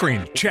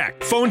 Sunscreen?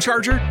 Check. Phone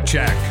charger?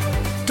 Check.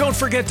 Don't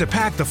forget to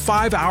pack the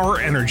 5-Hour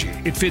Energy.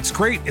 It fits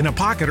great in a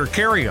pocket or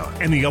carry-on,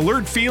 and the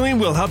alert feeling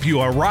will help you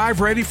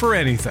arrive ready for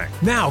anything.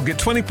 Now get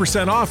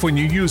 20% off when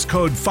you use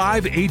code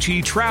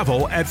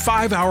 5HETRAVEL at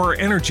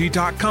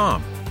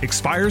 5hourenergy.com.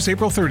 Expires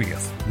April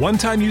 30th.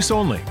 One-time use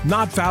only.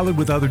 Not valid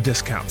with other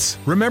discounts.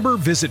 Remember,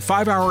 visit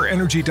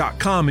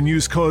 5hourenergy.com and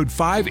use code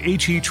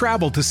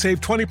 5HETRAVEL to save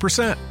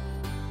 20%.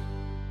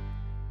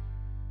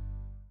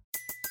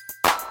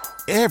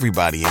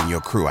 Everybody in your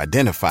crew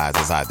identifies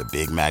as either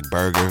Big Mac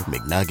Burger,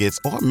 McNuggets,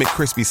 or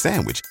McCrispy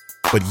Sandwich.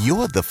 But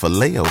you're the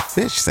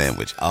Filet-O-Fish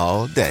Sandwich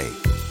all day.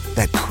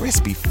 That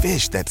crispy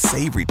fish, that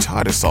savory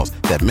tartar sauce,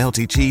 that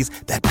melty cheese,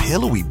 that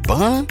pillowy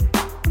bun.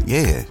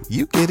 Yeah,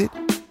 you get it.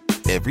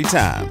 Every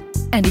time.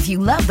 And if you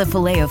love the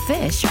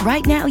Filet-O-Fish,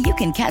 right now you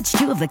can catch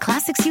two of the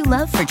classics you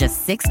love for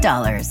just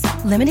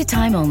 $6. Limited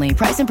time only.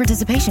 Price and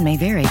participation may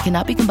vary.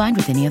 Cannot be combined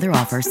with any other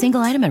offer.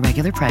 Single item at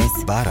regular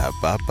price.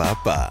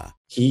 Ba-da-ba-ba-ba.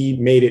 He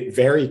made it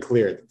very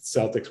clear that the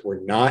Celtics were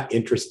not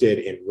interested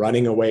in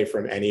running away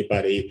from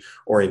anybody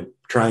or in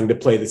trying to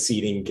play the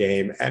seeding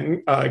game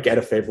and get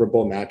a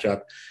favorable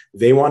matchup.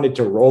 They wanted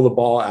to roll the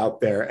ball out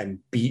there and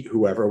beat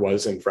whoever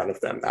was in front of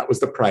them. That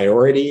was the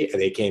priority,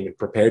 and they came in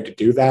prepared to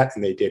do that,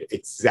 and they did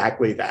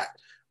exactly that.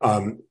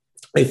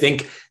 I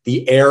think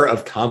the air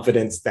of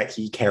confidence that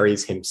he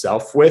carries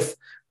himself with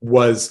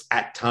was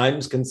at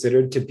times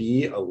considered to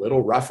be a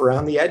little rough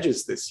around the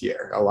edges this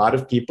year. A lot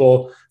of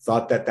people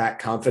thought that that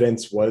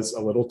confidence was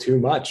a little too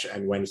much.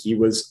 And when he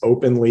was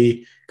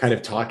openly kind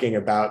of talking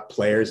about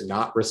players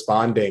not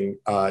responding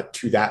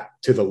to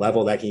the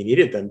level that he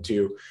needed them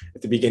to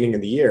at the beginning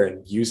of the year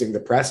and using the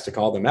press to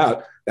call them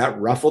out, that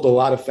ruffled a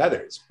lot of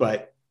feathers.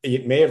 But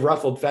it may have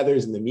ruffled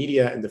feathers in the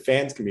media and the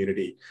fans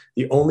community.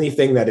 The only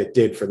thing that it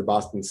did for the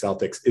Boston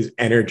Celtics is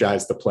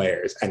energize the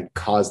players and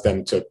cause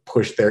them to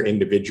push their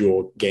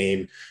individual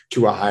game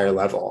to a higher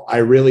level. I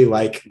really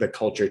like the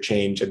culture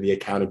change and the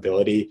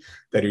accountability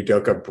that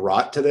Udoka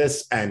brought to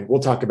this. And we'll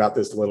talk about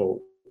this a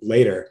little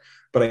later,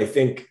 but I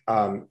think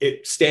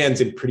it stands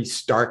in pretty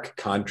stark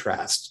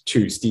contrast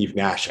to Steve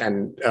Nash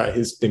and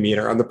his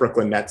demeanor on the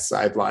Brooklyn Nets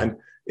sideline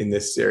in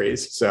this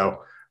series.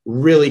 So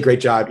really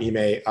great job,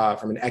 Ime.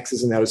 From an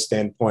X's and O's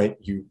standpoint,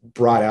 you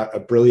brought out a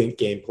brilliant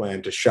game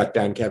plan to shut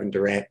down Kevin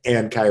Durant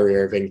and Kyrie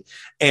Irving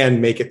and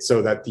make it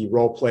so that the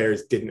role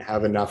players didn't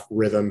have enough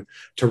rhythm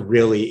to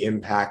really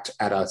impact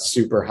at a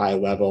super high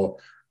level.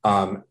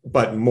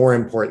 But more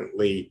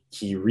importantly,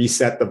 he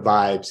reset the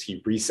vibes,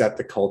 he reset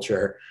the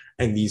culture,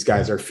 and these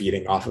guys are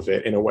feeding off of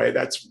it in a way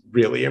that's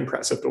really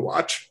impressive to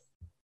watch.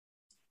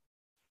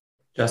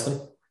 Justin?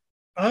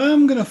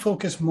 I'm going to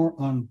focus more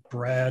on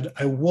Brad.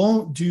 I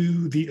won't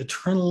do the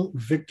eternal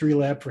victory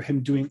lap for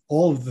him doing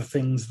all of the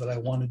things that I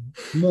wanted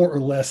more or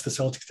less the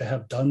Celtics to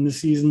have done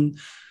this season.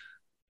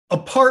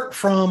 Apart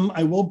from,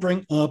 I will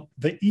bring up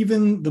that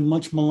even the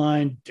much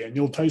maligned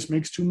Daniel Tice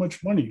makes too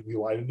much money.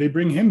 Why did they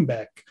bring him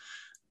back?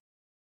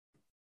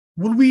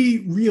 Would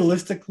we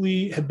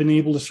realistically have been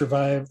able to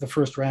survive the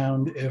first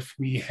round if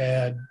we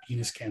had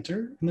Enes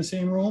Kanter in the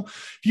same role?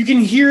 If you can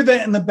hear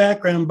that in the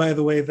background, by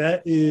the way,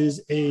 that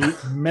is a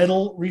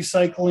metal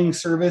recycling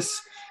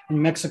service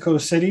in Mexico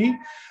City.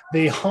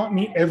 They haunt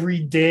me every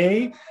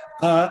day.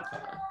 I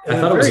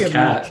thought it was a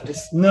cat.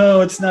 No,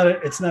 it's not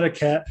a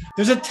cat.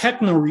 There's a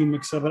techno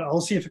remix of it.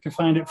 I'll see if I can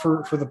find it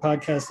for the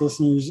podcast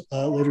listeners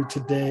later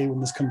today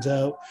when this comes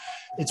out.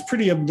 It's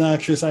pretty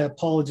obnoxious. I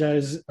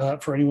apologize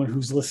for anyone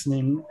who's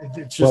listening.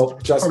 It's just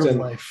Justin, part of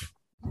life.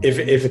 If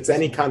it's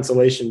any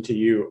consolation to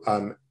you,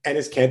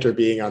 Enes Kanter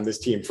being on this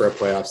team for a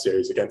playoff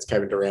series against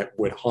Kevin Durant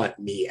would haunt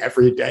me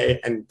every day,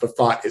 and the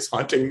thought is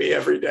haunting me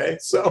every day.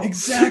 So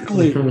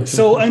exactly.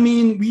 So I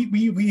mean,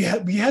 we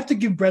have to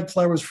give Brad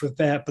flowers for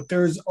that, but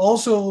there's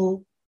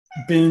also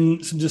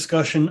been some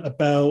discussion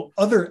about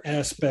other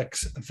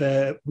aspects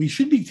that we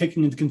should be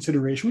taking into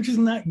consideration, which is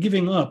not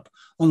giving up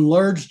on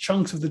large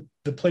chunks of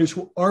the players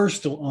who are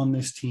still on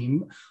this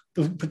team,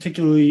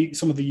 particularly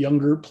some of the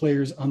younger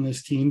players on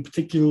this team,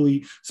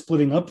 particularly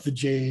splitting up the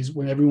Jays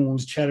when everyone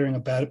was chattering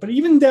about it, but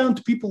even down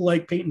to people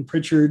like Peyton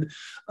Pritchard.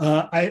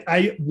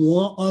 I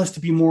want us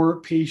to be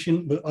more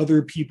patient with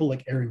other people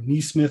like Aaron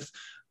Nesmith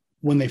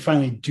when they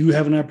finally do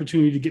have an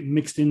opportunity to get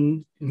mixed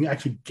in and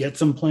actually get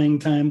some playing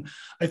time.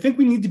 I think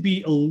we need to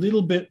be a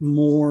little bit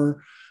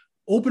more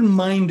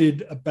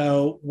open-minded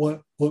about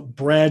what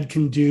Brad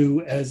can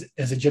do as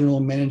a general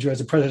manager, as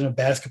a president of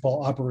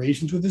basketball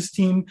operations with this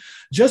team,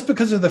 just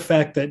because of the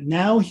fact that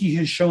now he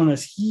has shown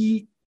us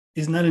he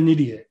is not an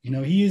idiot. You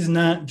know, he is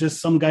not just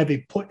some guy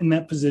they put in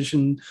that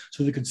position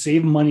so they could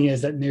save money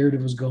as that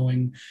narrative was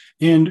going,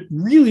 and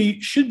really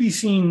should be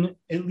seen,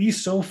 at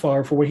least so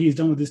far, for what he has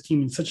done with this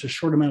team in such a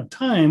short amount of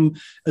time,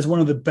 as one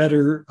of the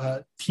better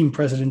team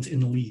presidents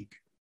in the league.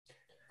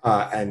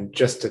 And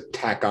just to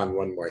tack on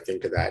one more thing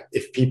to that,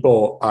 if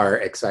people are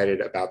excited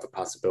about the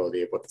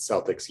possibility of what the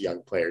Celtics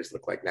young players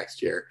look like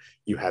next year,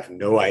 you have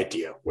no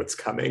idea what's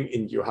coming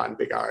in Johan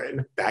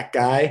Begarin. That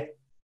guy,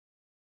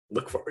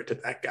 look forward to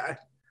that guy.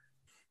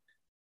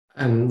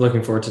 I'm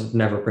looking forward to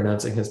never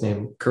pronouncing his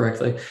name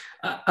correctly.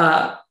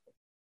 I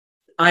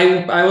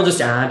will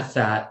just add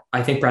that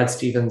I think Brad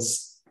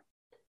Stevens,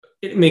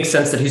 it makes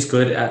sense that he's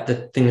good at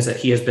the things that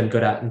he has been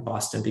good at in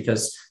Boston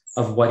because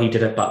of what he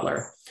did at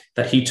Butler,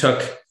 that he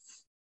took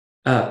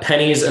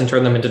pennies and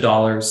turned them into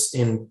dollars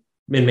in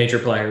mid-major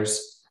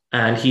players.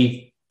 And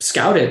he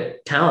scouted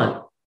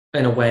talent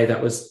in a way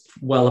that was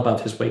well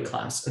above his weight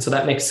class. And so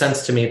that makes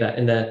sense to me that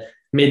in the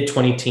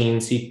mid-20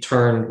 teens, he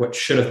turned what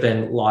should have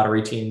been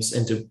lottery teams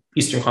into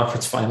Eastern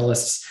Conference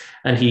finalists.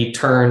 And he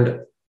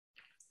turned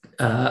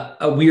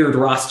a weird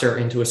roster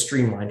into a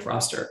streamlined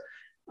roster.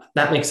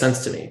 That makes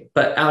sense to me.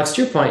 But Alex,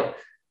 to your point,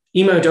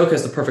 Ime Udoka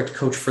is the perfect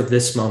coach for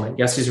this moment.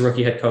 Yes, he's a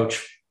rookie head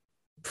coach.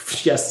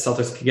 Yes, the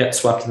Celtics could get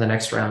swept in the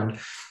next round.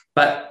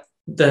 But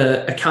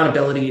the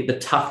accountability, the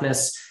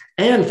toughness,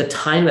 and the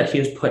time that he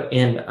has put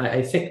in,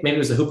 I think maybe it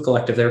was the Hoop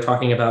Collective, they were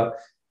talking about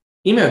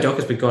Ime Udoka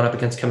has been going up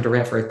against Kevin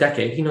Durant for a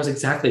decade. He knows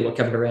exactly what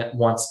Kevin Durant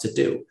wants to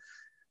do.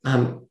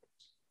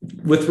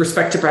 With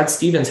respect to Brad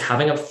Stevens,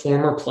 having a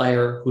former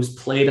player who's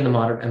played in the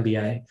modern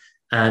NBA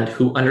and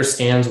who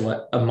understands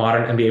what a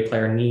modern NBA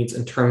player needs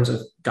in terms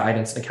of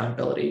guidance and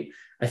accountability,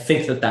 I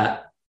think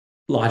that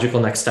logical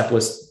next step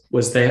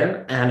was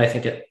there. And I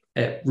think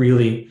it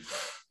really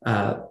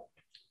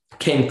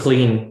came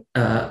clean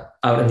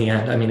out in the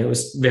end. I mean, it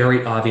was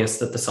very obvious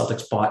that the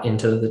Celtics bought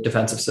into the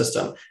defensive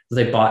system.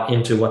 They bought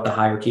into what the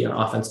hierarchy on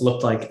offense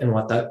looked like and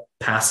what that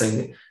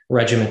passing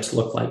regiment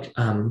looked like.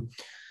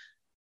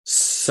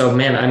 So,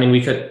 man, I mean,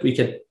 we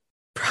could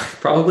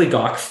probably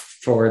gawk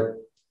for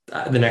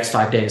the next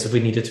 5 days if we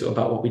needed to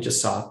about what we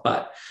just saw.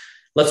 But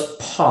let's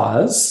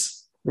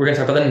pause. We're going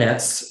to talk about the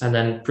Nets, and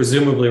then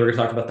presumably we're going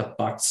to talk about the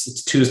Bucks.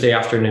 It's Tuesday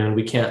afternoon.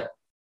 We can't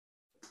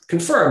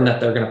confirm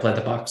that they're going to play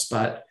the Bucks,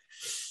 but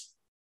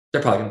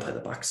they're probably going to play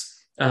the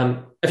Bucks.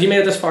 If you made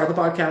it this far in the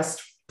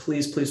podcast,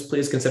 please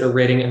consider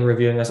rating and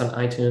reviewing us on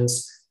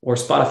iTunes or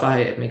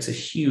Spotify. It makes a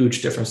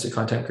huge difference to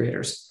content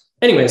creators.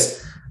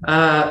 Anyways,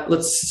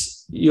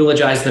 let's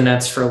eulogize the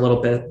Nets for a little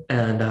bit,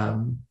 and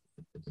I'm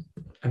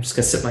just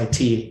going to sip my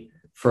tea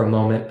for a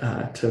moment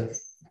to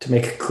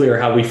make it clear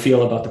how we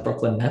feel about the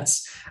Brooklyn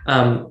Nets.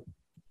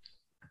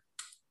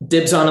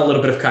 Dibs on a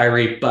little bit of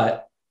Kyrie,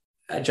 but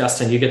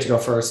Justin, you get to go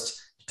first.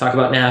 Talk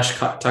about Nash,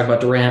 talk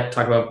about Durant,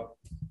 talk about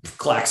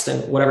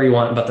Claxton, whatever you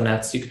want about the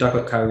Nets. You could talk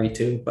about Kyrie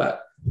too,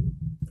 but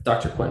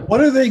Dr. Quinn.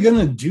 What are they going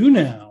to do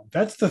now?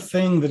 That's the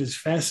thing that is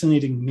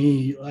fascinating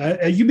me.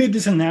 You made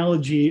this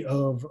analogy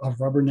of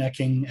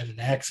rubbernecking at an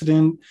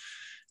accident,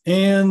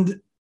 and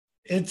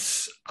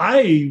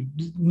I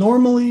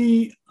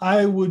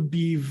would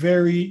be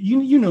very,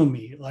 you know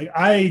me, like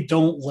I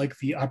don't like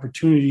the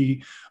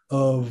opportunity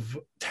of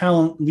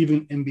talent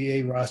leaving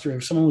NBA roster.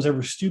 If someone was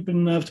ever stupid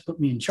enough to put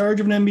me in charge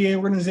of an NBA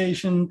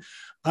organization,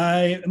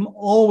 I am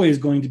always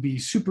going to be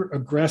super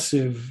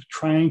aggressive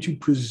trying to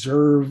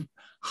preserve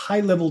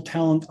high-level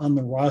talent on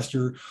the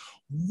roster.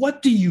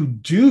 What do you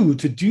do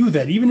to do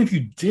that? Even if you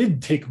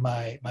did take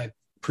my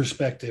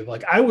perspective,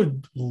 like I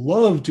would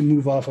love to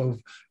move off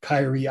of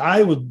Kyrie.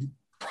 I would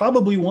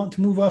probably want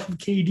to move off of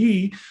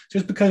KD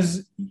just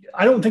because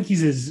I don't think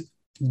he's as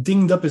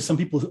dinged up as some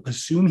people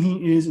assume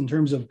he is in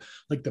terms of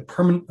like the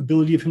permanent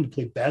ability of him to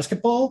play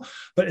basketball.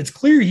 But it's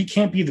clear he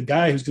can't be the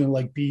guy who's going to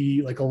like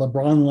be like a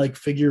LeBron-like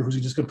figure who's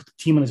just going to put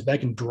the team on his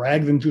back and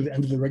drag them through the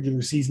end of the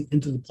regular season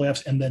into the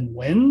playoffs and then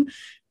win.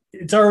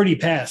 It's already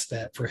past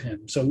that for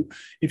him. So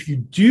if you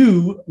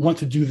do want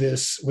to do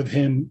this with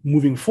him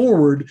moving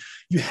forward,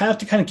 you have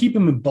to kind of keep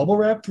him in bubble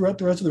wrap throughout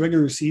the rest of the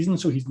regular season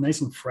so he's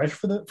nice and fresh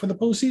for the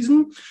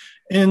postseason.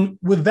 And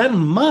with that in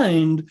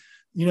mind,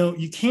 you know,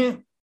 you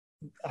can't,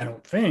 I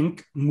don't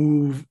think,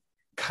 move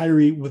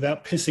Kyrie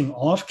without pissing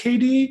off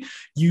KD.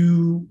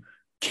 You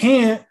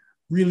can't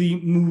really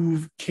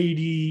move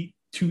KD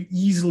too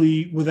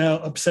easily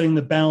without upsetting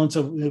the balance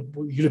of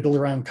you to build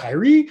around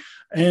Kyrie.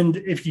 And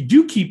if you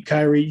do keep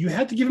Kyrie, you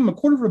have to give him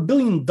 $250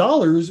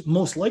 million,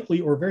 most likely,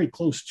 or very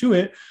close to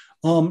it.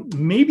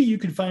 Maybe you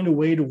could find a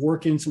way to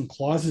work in some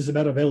clauses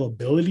about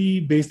availability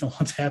based on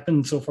what's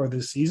happened so far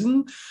this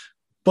season.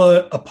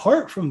 But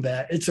apart from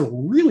that, it's a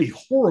really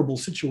horrible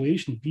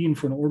situation to be in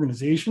for an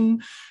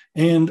organization.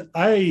 And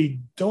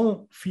I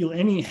don't feel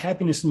any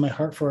happiness in my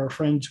heart for our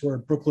friends who are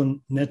Brooklyn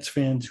Nets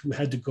fans who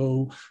had to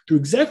go through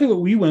exactly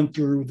what we went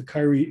through with the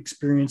Kyrie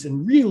experience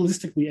and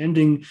realistically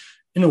ending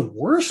in a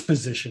worse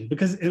position,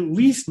 because at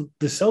least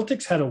the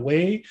Celtics had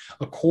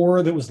a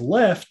core that was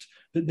left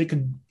that they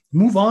could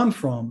move on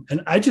from.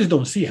 And I just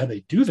don't see how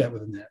they do that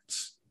with the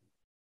Nets.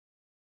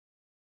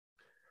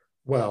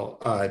 Well,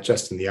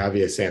 Justin, the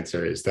obvious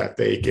answer is that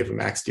they give a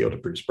max deal to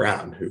Bruce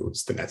Brown,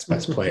 who's the Nets'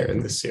 best player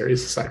in this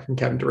series, aside from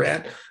Kevin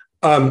Durant.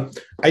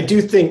 I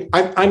do think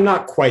I'm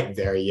not quite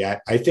there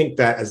yet. I think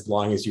that as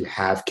long as you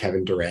have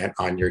Kevin Durant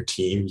on your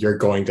team, you're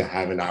going to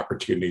have an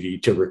opportunity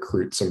to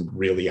recruit some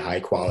really high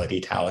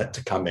quality talent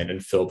to come in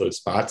and fill those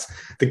spots.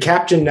 The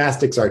cap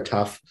gymnastics are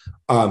tough,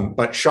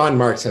 but Sean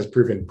Marks has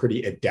proven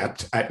pretty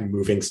adept at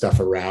moving stuff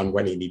around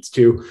when he needs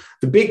to.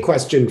 The big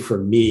question for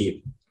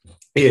me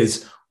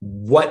is,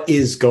 what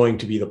is going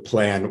to be the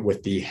plan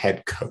with the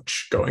head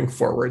coach going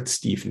forward,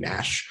 Steve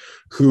Nash,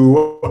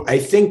 who I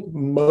think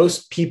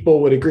most people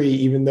would agree,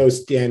 even though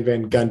Stan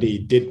Van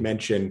Gundy did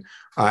mention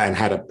and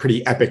had a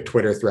pretty epic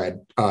Twitter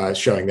thread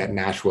showing that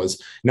Nash was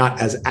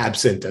not as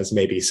absent as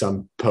maybe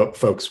some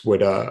folks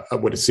would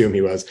assume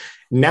he was.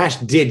 Nash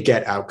did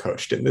get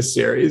outcoached in this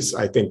series.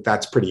 I think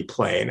that's pretty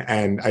plain.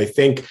 And I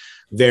think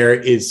there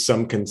is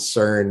some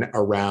concern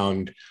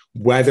around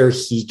whether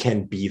he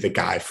can be the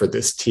guy for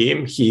this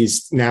team.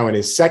 He's now in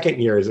his second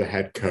year as a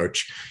head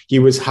coach. He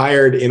was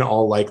hired in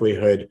all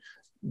likelihood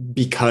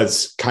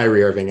because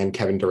Kyrie Irving and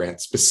Kevin Durant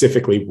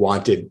specifically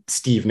wanted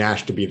Steve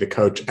Nash to be the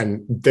coach.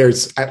 And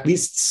there's at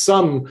least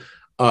some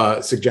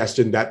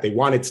suggestion that they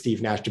wanted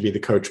Steve Nash to be the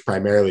coach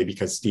primarily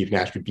because Steve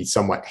Nash would be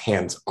somewhat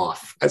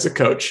hands-off as a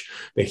coach,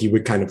 that he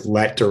would kind of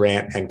let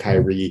Durant and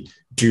Kyrie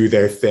do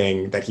their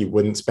thing, that he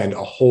wouldn't spend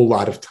a whole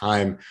lot of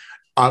time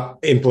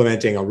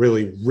implementing a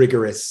really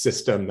rigorous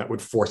system that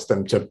would force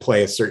them to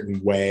play a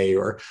certain way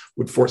or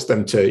would force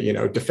them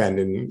to, defend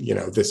in,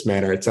 this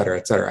manner, et cetera,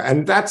 et cetera.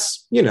 And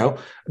that's,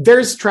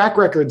 there's track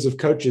records of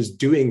coaches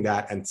doing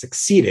that and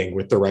succeeding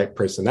with the right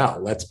personnel.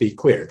 Let's be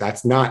clear.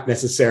 That's not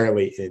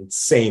necessarily an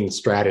insane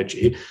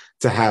strategy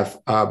to have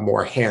a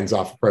more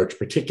hands-off approach,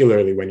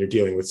 particularly when you're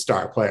dealing with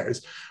star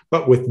players.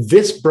 But with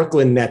this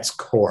Brooklyn Nets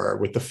core,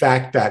 with the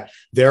fact that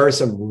there are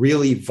some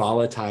really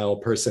volatile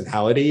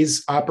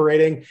personalities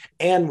operating,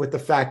 and with the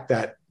fact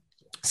that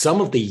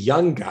some of the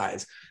young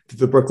guys that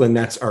the Brooklyn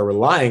Nets are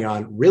relying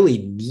on really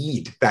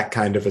need that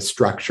kind of a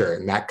structure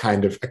and that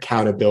kind of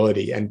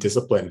accountability and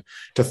discipline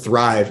to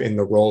thrive in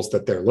the roles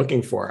that they're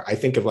looking for. I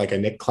think of like a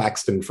Nick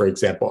Claxton, for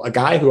example, a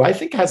guy who I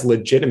think has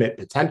legitimate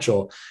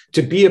potential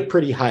to be a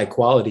pretty high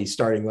quality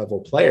starting level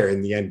player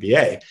in the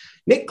NBA.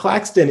 Nick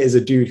Claxton is a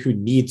dude who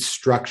needs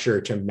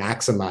structure to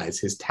maximize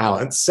his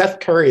talents. Seth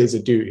Curry is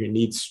a dude who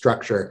needs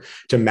structure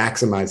to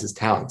maximize his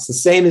talents. The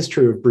same is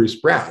true of Bruce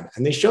Brown,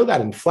 and they show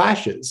that in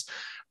flashes.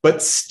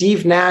 But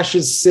Steve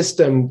Nash's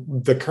system,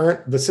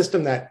 the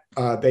system that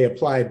they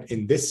applied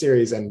in this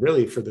series and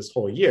really for this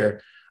whole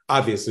year,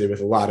 obviously with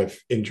a lot of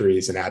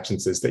injuries and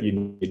absences that you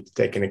need to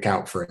take into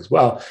account for as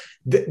well,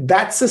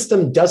 that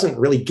system doesn't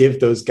really give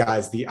those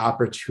guys the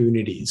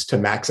opportunities to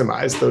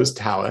maximize those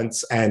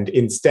talents, and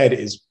instead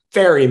is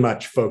very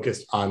much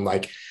focused on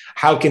like,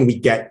 how can we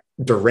get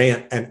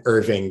Durant and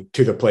Irving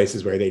to the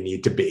places where they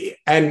need to be?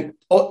 And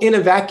in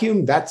a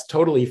vacuum, that's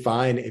totally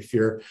fine if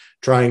you're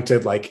trying to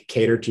like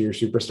cater to your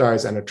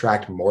superstars and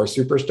attract more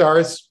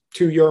superstars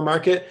to your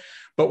market.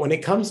 But when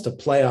it comes to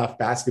playoff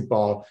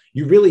basketball,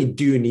 you really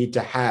do need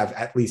to have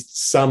at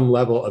least some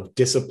level of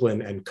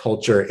discipline and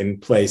culture in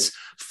place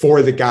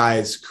for the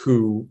guys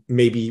who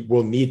maybe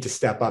will need to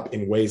step up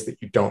in ways that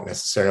you don't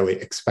necessarily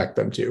expect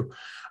them to.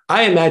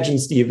 I imagine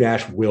Steve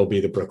Nash will be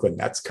the Brooklyn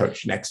Nets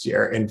coach next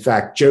year. In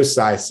fact, Joe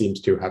Tsai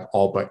seems to have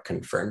all but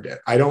confirmed it.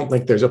 I don't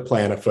think there's a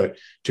plan afoot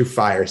to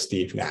fire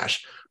Steve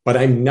Nash, but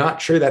I'm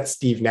not sure that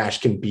Steve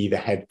Nash can be the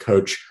head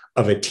coach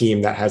of a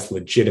team that has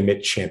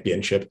legitimate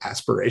championship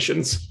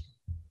aspirations.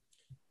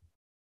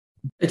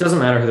 It doesn't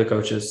matter who the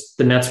coach is.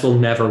 The Nets will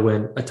never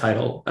win a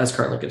title as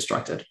currently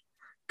constructed.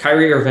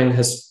 Kyrie Irving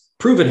has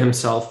proven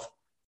himself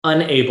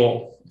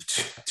unable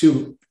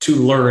to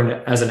learn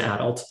as an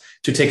adult,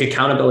 to take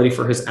accountability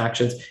for his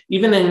actions.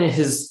 Even in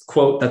his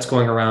quote that's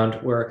going around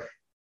where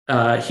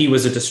he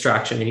was a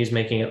distraction and he's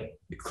making it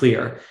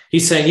clear.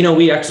 He's saying,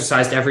 we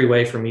exercised every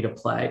way for me to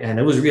play and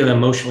it was really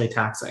emotionally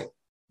taxing.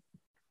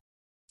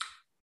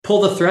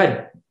 Pull the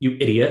thread, you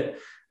idiot.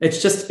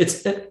 It's just,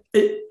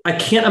 I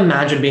can't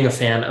imagine being a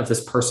fan of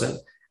this person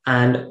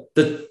and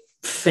the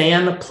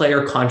fan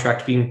player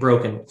contract being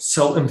broken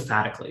so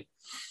emphatically.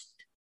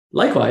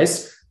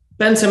 Likewise,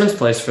 Ben Simmons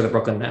plays for the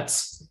Brooklyn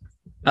Nets.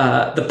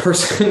 The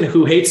person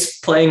who hates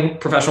playing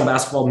professional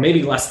basketball,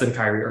 maybe less than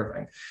Kyrie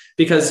Irving,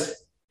 because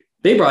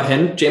they brought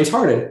in James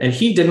Harden and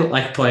he didn't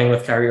like playing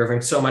with Kyrie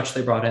Irving so much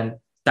they brought in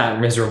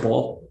that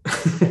miserable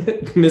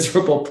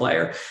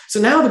player. So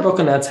now the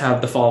Brooklyn Nets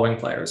have the following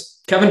players.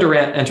 Kevin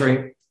Durant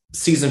entering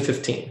season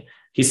 15.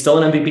 He's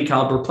still an MVP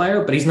caliber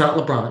player, but he's not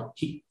LeBron.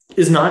 He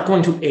is not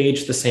going to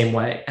age the same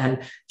way.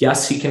 And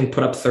yes, he can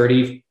put up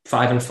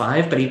 35 and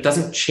 5, but he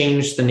doesn't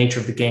change the nature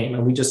of the game.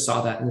 And we just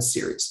saw that in the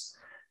series.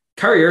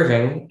 Kyrie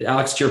Irving,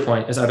 Alex, to your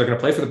point, is either going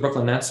to play for the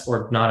Brooklyn Nets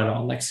or not at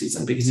all next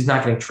season because he's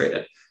not getting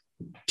traded.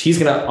 He's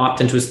going to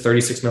opt into his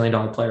 $36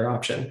 million player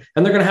option.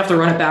 And they're going to have to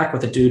run it back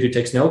with a dude who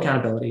takes no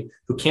accountability,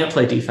 who can't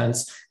play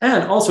defense,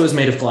 and also is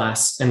made of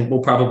glass and will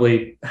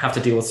probably have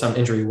to deal with some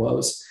injury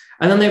woes.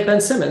 And then they have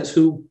Ben Simmons,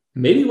 who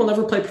maybe will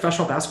never play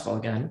professional basketball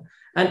again.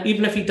 And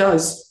even if he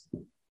does,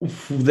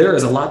 there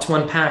is a lot to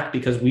unpack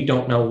because we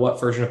don't know what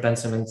version of Ben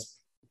Simmons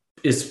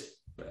is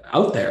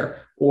out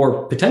there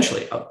or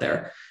potentially out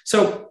there.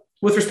 So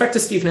with respect to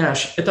Steve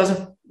Nash, it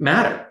doesn't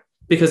matter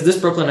because this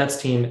Brooklyn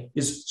Nets team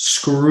is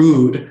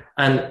screwed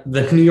and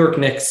the New York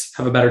Knicks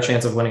have a better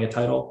chance of winning a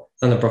title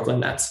than the Brooklyn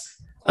Nets.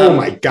 Oh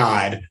my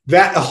God.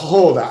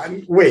 Hold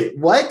on. Wait,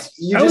 what?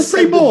 You just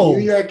said the New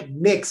York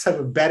Knicks have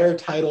a better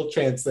title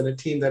chance than a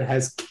team that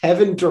has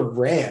Kevin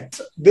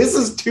Durant. This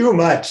is too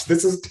much.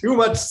 This is too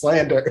much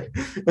slander.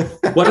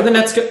 What are the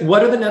Nets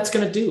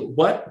going to do?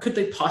 What could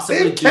they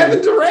possibly do?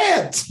 Kevin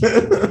Durant.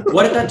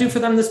 What did that do for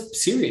them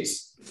this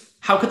series?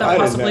 How could that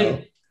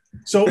possibly?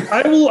 So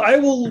I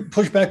will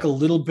push back a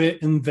little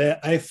bit in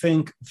that I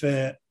think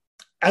that,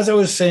 as I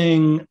was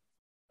saying,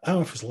 I don't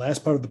know if it was the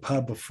last part of the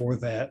pod before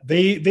that,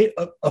 they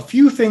a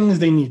few things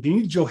they need. They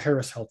need Joe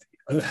Harris healthy.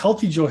 A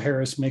healthy Joe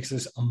Harris makes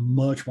this a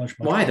much Why?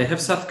 Better. They have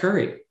Seth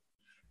Curry.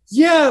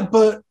 Yeah,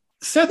 but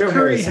Seth Joe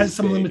Curry Harris has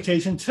some big.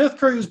 limitations. Seth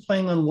Curry was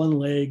playing on one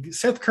leg.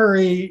 Seth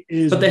Curry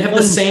is... But they have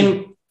the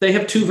same... They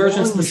have two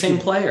versions of the same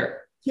player.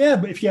 Yeah,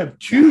 but if you have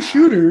two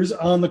shooters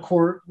on the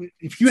court,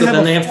 if you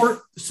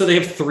so they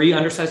have three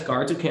undersized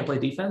guards who can't play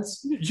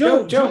defense.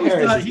 Joe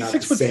Harris is not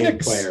the same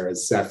player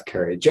as Seth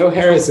Curry. Joe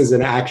Harris is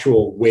an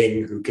actual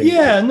wing who can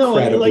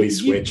incredibly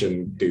switch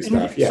and do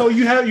stuff. Yeah. So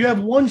you have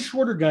one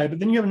shorter guy, but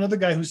then you have another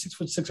guy who's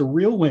 6'6", a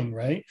real wing,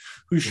 right?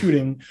 Who's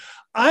shooting.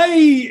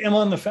 I am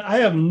on I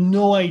have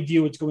no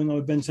idea what's going on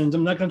with Ben Simmons.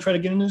 I'm not going to try to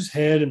get into his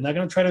head. I'm not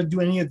going to try to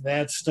do any of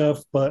that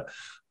stuff, but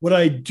what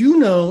I do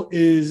know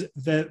is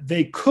that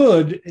they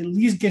could at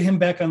least get him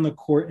back on the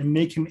court and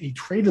make him a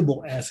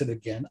tradable asset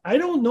again. I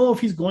don't know if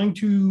he's going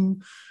to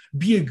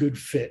be a good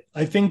fit.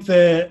 I think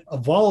that a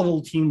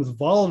volatile team with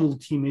volatile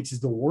teammates is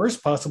the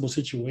worst possible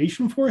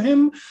situation for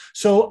him.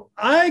 So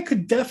I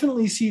could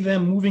definitely see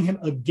them moving him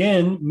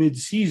again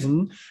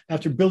mid-season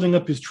after building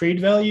up his trade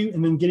value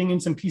and then getting in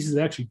some pieces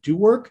that actually do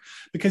work,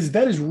 because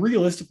that is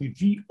realistically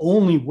the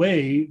only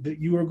way that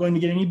you are going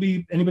to get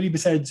anybody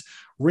besides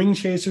ring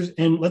chasers.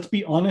 And let's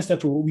be honest,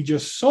 after what we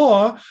just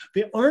saw,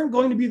 they aren't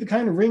going to be the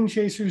kind of ring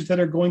chasers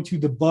that are going to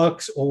the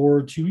Bucks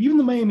or to even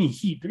the Miami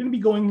Heat. They're going to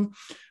be going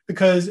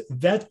because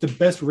that's the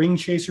best ring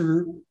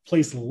chaser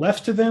place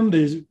left to them. That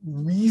is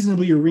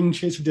reasonably a ring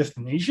chaser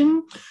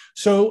destination.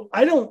 So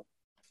I don't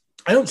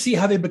see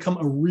how they become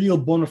a real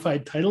bona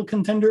fide title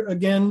contender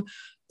again,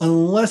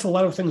 unless a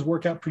lot of things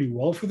work out pretty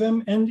well for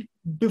them. And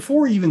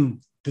before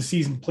even the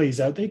season plays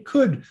out, they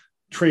could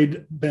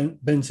trade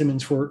Ben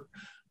Simmons for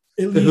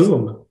at least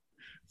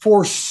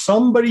for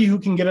somebody who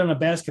can get on a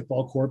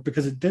basketball court,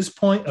 because at this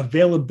point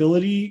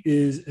availability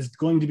is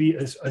going to be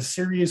a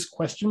serious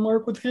question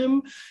mark with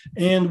him.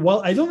 And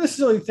while I don't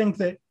necessarily think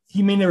that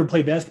he may never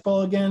play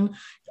basketball again,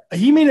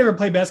 he may never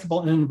play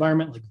basketball in an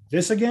environment like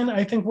this again.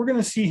 I think we're going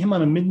to see him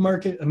on a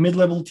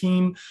mid-level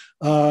team,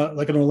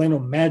 like an Orlando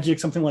Magic,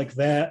 something like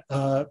that.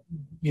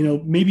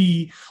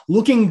 Maybe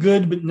looking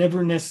good, but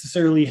never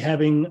necessarily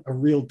having a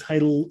real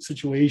title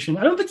situation.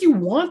 I don't think he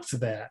wants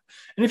that.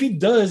 And if he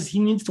does, he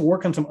needs to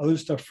work on some other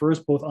stuff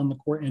first, both on the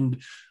court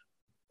and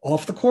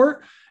off the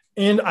court.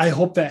 And I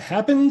hope that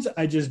happens.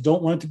 I just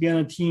don't want it to be on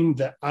a team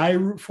that I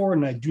root for,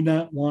 and I do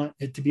not want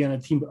it to be on a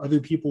team that other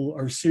people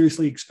are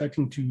seriously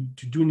expecting to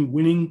do any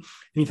winning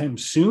anytime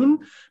soon,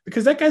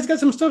 because that guy's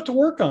got some stuff to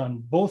work on,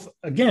 both,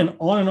 again,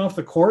 on and off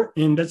the court,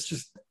 and that's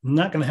just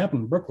not going to happen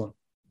in Brooklyn.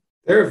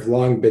 There have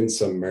long been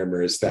some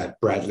murmurs that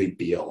Bradley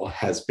Beal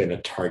has been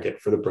a target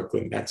for the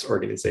Brooklyn Nets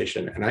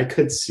organization, and I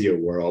could see a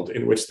world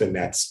in which the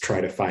Nets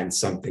try to find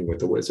something with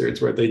the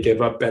Wizards where they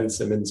give up Ben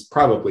Simmons,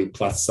 probably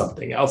plus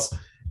something else,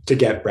 to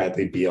get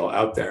Bradley Beal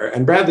out there.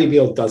 And Bradley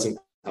Beal doesn't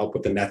help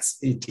with the Nets'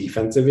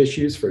 defensive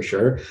issues for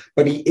sure,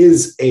 but he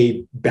is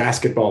a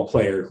basketball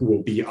player who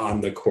will be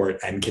on the court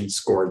and can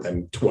score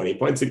them 20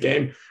 points a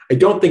game. I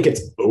don't think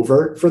it's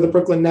over for the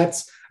Brooklyn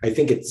Nets. I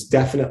think it's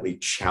definitely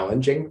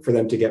challenging for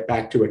them to get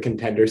back to a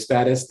contender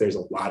status. There's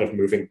a lot of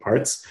moving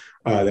parts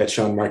that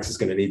Sean Marks is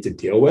going to need to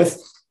deal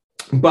with.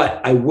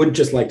 But I would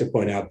just like to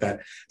point out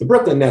that the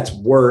Brooklyn Nets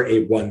were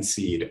a 1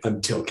 seed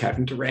until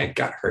Kevin Durant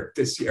got hurt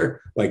this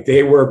year. Like,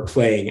 they were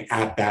playing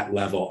at that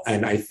level.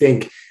 And I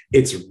think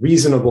it's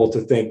reasonable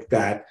to think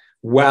that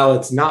while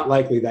it's not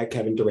likely that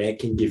Kevin Durant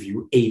can give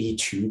you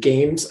 82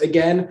 games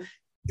again,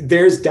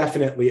 there's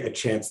definitely a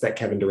chance that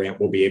Kevin Durant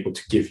will be able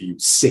to give you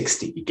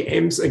 60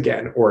 games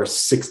again, or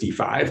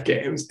 65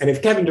 games. And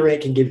if Kevin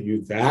Durant can give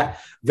you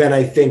that, then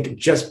I think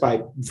just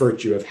by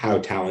virtue of how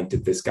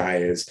talented this guy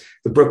is,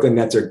 the Brooklyn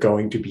Nets are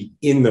going to be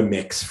in the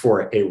mix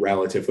for a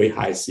relatively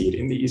high seed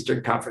in the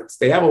Eastern Conference.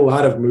 They have a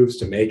lot of moves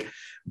to make,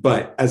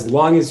 but as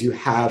long as you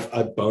have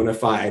a bona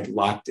fide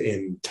locked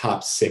in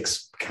top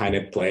 6 kind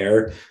of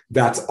player,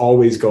 that's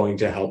always going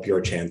to help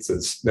your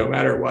chances no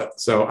matter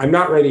what. So I'm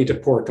not ready to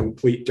pour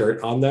complete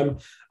dirt on them.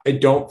 I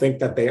don't think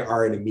that they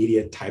are an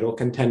immediate title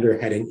contender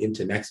heading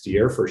into next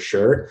year for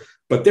sure,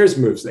 but there's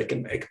moves they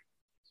can make.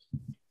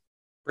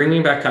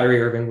 Bringing back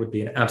Kyrie Irving would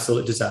be an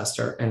absolute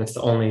disaster, and it's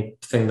the only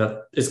thing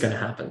that is going to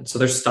happen. So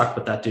they're stuck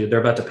with that dude.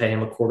 They're about to pay him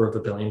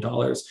 $250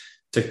 million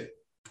to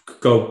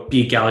go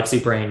be galaxy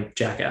brain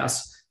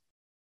jackass.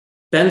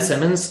 Ben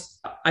Simmons,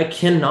 I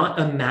cannot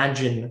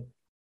imagine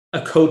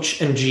a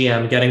coach and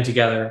GM getting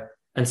together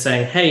and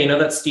saying, hey, you know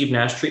that Steve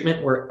Nash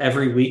treatment where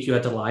every week you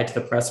had to lie to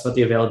the press about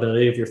the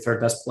availability of your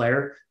third best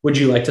player? Would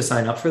you like to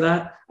sign up for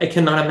that? I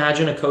cannot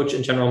imagine a coach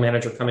and general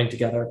manager coming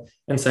together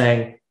and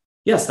saying,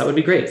 yes, that would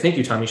be great. Thank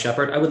you, Tommy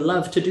Shepard. I would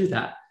love to do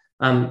that.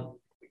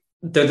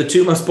 They're the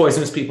 2 most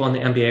poisonous people in the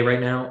NBA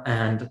right now,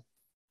 and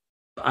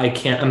I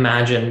can't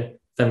imagine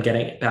them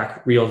getting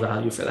back real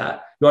value for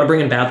that. You want to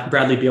bring in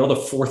Bradley Beal, the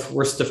 4th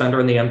worst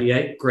defender in the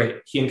NBA? Great.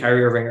 He and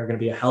Kyrie Irving are going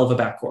to be a hell of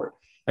a backcourt.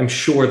 I'm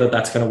sure that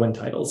that's going to win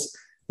titles.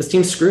 This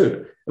team's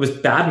screwed. It was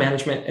bad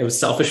management. It was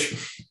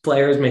selfish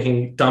players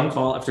making dumb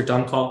call after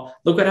dumb call.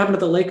 Look what happened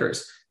to the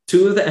Lakers.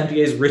 2 of the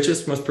NBA's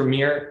richest, most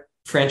premier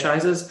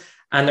franchises,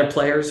 and their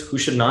players who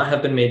should not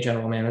have been made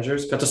general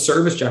managers got to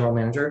serve as general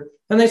manager,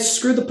 and they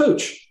screwed the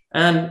pooch.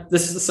 And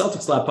this is the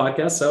Celtics Lab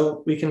podcast,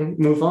 so we can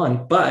move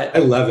on. But I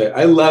love it.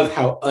 I love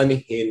how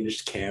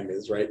unhinged Cam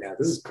is right now.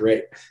 This is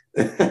great.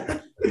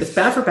 It's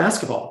bad for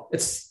basketball.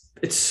 It's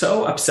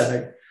so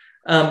upsetting.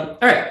 All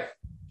right,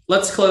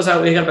 let's close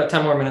out. We got about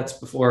 10 more minutes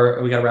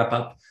before we got to wrap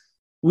up.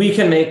 We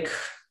can make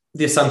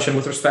the assumption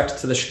with respect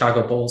to the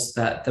Chicago Bulls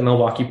that the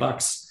Milwaukee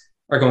Bucks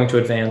are going to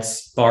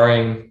advance,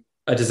 barring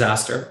a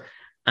disaster.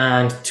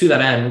 And to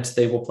that end,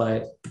 they will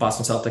play the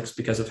Boston Celtics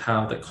because of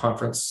how the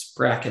conference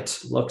bracket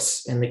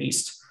looks in the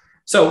East.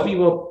 So we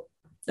will,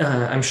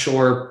 I'm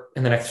sure,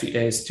 in the next few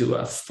days, do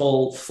a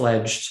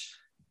full-fledged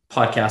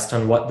podcast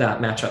on what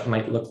that matchup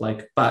might look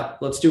like. But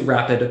let's do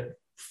rapid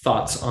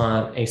thoughts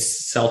on a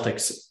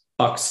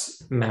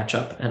Celtics-Bucks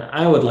matchup. And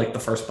I would like the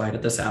first bite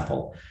at this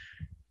apple.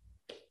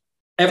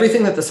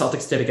 Everything that the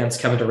Celtics did against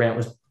Kevin Durant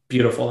was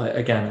beautiful.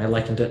 Again, I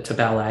likened it to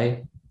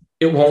ballet.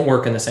 It won't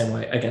work in the same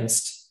way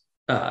against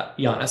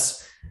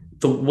Giannis.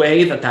 The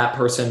way that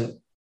person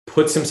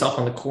puts himself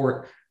on the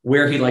court,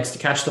 where he likes to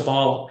catch the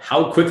ball,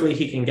 how quickly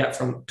he can get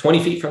from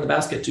 20 feet from the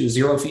basket to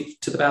 0 feet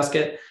to the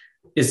basket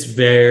is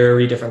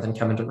very different than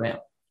Kevin Durant.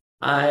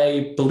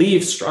 I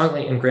believe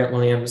strongly in Grant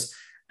Williams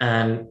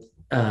and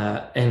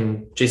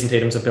Jason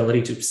Tatum's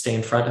ability to stay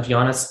in front of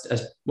Giannis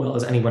as well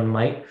as anyone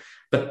might.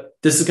 But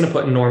this is going to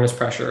put enormous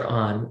pressure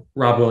on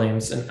Rob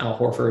Williams and Al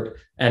Horford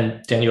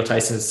and Daniel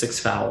Tyson's 6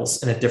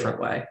 fouls in a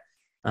different way.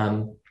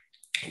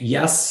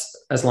 Yes,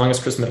 as long as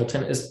Chris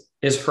Middleton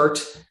is hurt,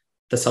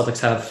 the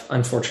Celtics have,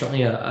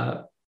 unfortunately,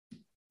 a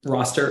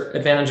roster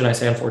advantage. And I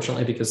say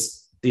unfortunately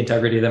because the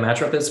integrity of the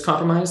matchup is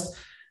compromised.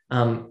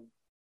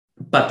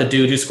 But the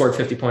dude who scored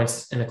 50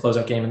 points in a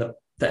closeout game in the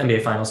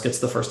NBA Finals gets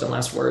the first and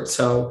last word.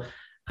 So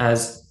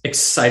as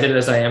excited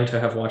as I am to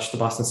have watched the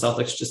Boston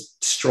Celtics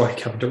just destroy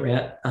Kevin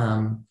Durant,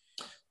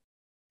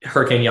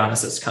 Hurricane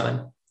Giannis is coming.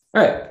 All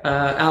right,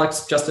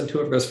 Alex, Justin,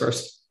 whoever goes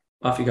first.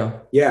 Off you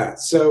go. Yeah,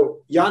 so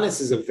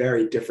Giannis is a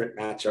very different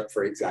matchup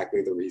for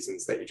exactly the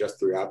reasons that you just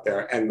threw out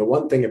there. And the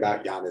one thing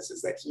about Giannis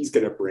is that he's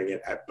going to bring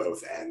it at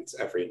both ends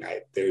every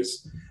night.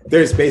 There's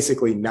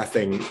basically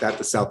nothing that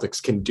the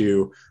Celtics can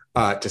do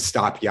to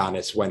stop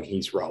Giannis when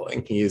he's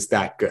rolling. He is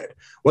that good.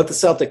 What the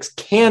Celtics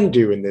can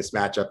do in this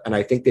matchup, and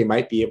I think they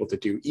might be able to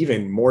do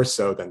even more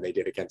so than they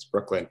did against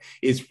Brooklyn,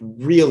 is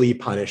really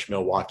punish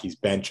Milwaukee's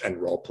bench and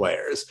role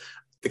players.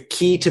 The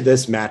key to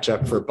this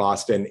matchup for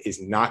Boston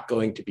is not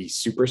going to be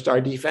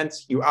superstar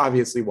defense. You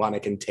obviously want to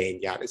contain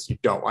Giannis. You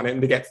don't want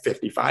him to get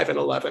 55 and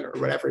 11 or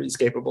whatever he's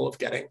capable of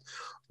getting.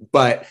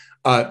 But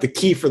the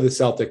key for the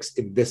Celtics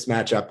in this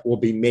matchup will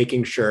be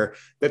making sure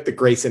that the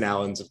Grayson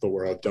Allens of the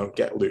world don't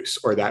get loose,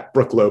 or that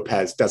Brook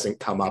Lopez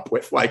doesn't come up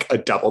with like a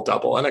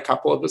double-double and a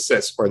couple of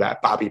assists, or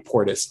that Bobby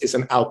Portis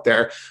isn't out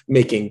there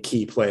making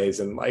key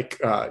plays and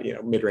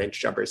mid-range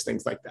jumpers,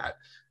 things like that.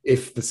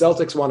 If the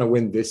Celtics want to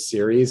win this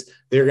series,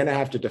 they're going to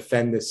have to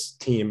defend this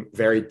team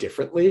very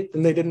differently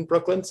than they did in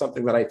Brooklyn,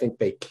 something that I think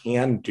they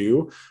can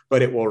do,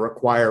 but it will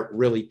require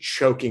really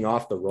choking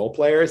off the role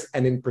players.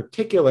 And in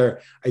particular,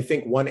 I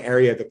think one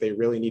area that they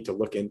really need to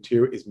look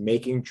into is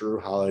making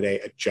Jrue Holiday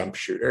a jump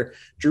shooter.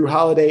 Jrue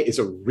Holiday is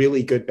a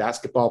really good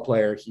basketball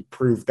player. He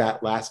proved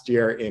that last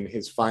year in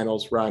his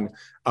finals run.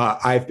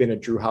 I've been a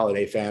Jrue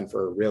Holiday fan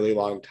for a really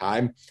long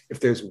time. If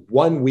there's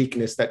one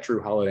weakness that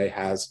Jrue Holiday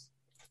has,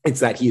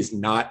 it's that he is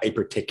not a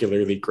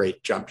particularly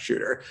great jump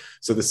shooter.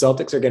 So the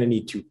Celtics are going to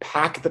need to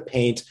pack the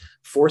paint,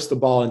 force the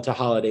ball into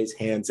Holiday's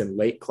hands in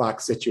late clock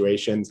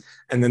situations,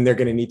 and then they're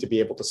going to need to be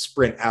able to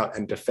sprint out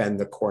and defend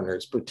the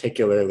corners,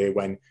 particularly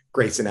when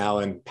Grayson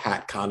Allen,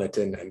 Pat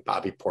Connaughton, and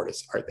Bobby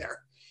Portis are there.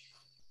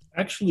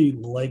 Actually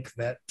like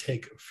that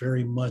take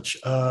very much.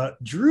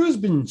 Jrue has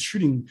been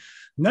shooting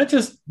not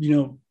just,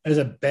 as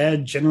a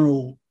bad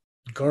general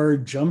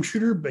guard jump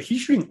shooter, but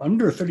he's shooting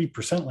under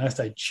 30% last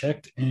I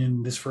checked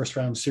in this first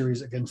round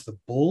series against the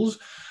Bulls,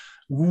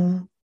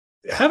 who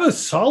have a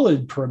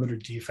solid perimeter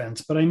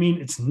defense, but I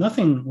mean, it's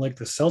nothing like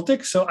the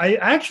Celtics. So I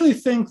actually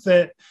think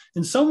that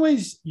in some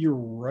ways you're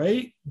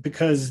right,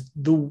 because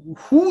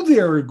who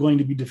they're going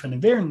to be defending,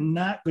 they're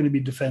not going to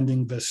be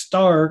defending the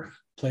star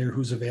player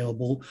who's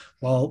available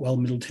while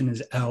Middleton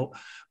is out,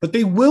 but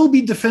they will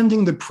be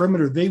defending the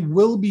perimeter. They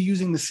will be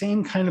using the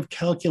same kind of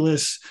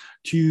calculus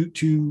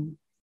to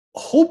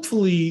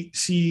hopefully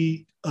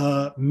see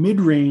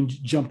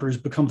mid-range jumpers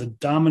become the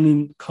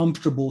dominant,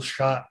 comfortable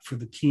shot for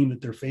the team that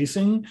they're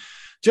facing,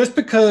 just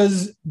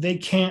because they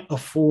can't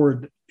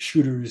afford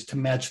shooters to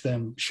match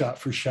them shot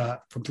for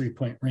shot from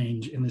three-point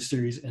range in this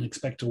series and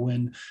expect to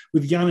win,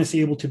 with Giannis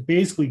able to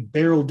basically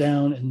barrel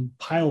down and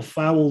pile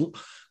fouls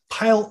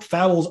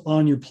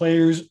on your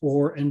players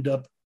or end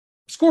up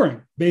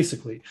scoring,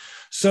 basically.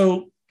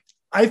 So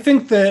I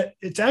think that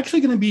it's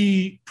actually going to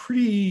be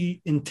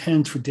pretty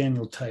intense for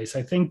Daniel Theis.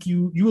 I think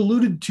you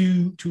alluded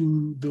to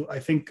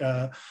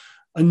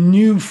a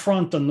new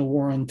front on the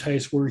war on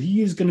Theis, where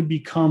he is going to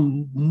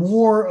become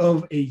more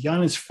of a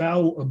Giannis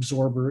foul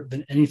absorber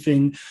than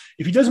anything.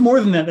 If he does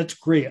more than that, that's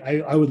great.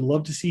 I would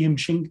love to see him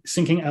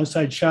sinking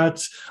outside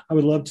shots. I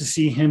would love to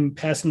see him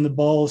passing the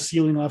ball,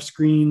 sealing off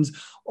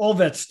screens, all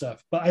that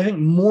stuff. But I think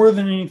more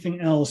than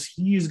anything else,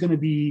 he is going to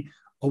be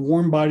a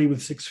warm body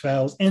with 6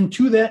 fouls. And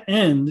to that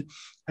end,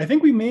 I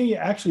think we may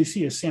actually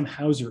see a Sam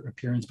Hauser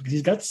appearance, because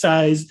he's got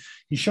size.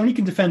 He's shown he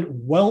can defend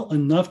well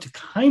enough to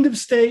kind of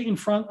stay in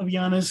front of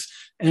Giannis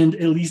and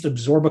at least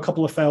absorb a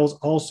couple of fouls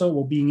also,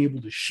 while being able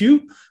to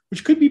shoot,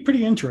 which could be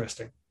pretty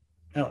interesting.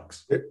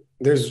 Alex.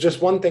 There's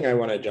just one thing I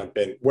want to jump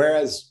in.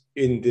 Whereas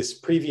in this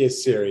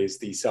previous series,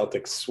 the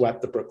Celtics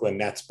swept the Brooklyn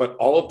Nets, but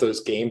all of those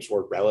games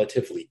were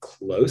relatively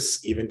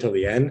close, even till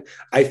the end.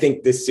 I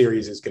think this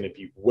series is going to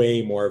be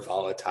way more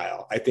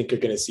volatile. I think you're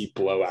going to see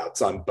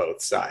blowouts on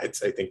both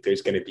sides. I think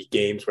there's going to be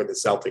games where the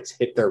Celtics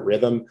hit their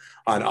rhythm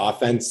on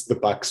offense. The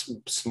Bucks'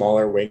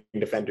 smaller wing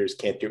defenders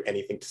can't do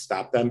anything to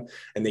stop them,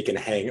 and they can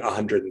hang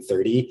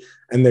 130.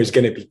 And there's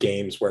going to be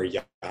games where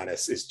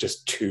Giannis is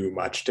just too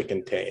much to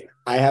contain.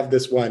 I have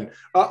this one.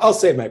 I'll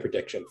save my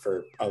prediction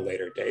for a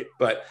later date,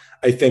 but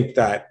I think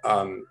that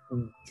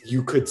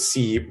you could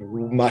see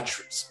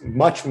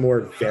much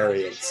more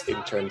variance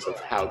in terms of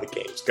how the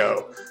games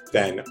go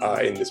than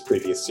in this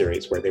previous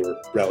series, where they were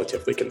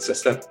relatively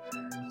consistent.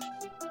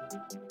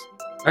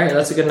 All right,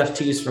 that's a good enough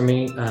tease for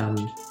me.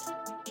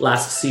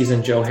 Last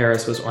season, Joe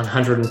Harris was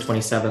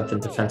 127th in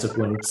defensive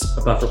wins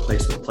above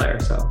replacement player,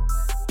 so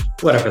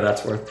whatever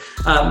that's worth.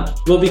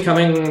 We'll be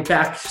coming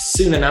back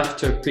soon enough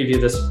to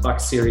preview this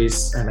Bucks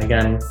series, and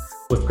again,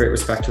 with great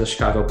respect to the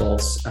Chicago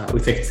Bulls, we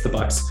think it's the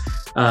Bucks.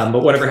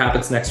 But whatever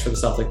happens next for the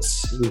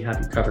Celtics, we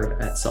have you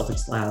covered at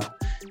Celtics Lab.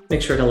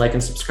 Make sure to like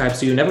and subscribe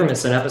so you never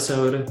miss an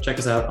episode. Check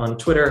us out on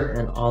Twitter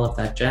and all of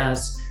that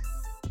jazz.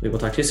 We will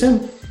talk to you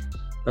soon.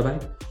 Bye-bye.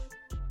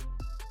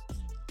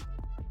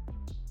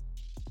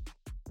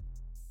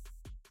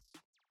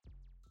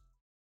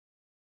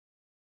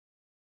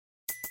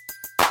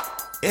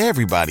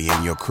 Everybody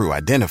in your crew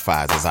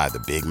identifies as either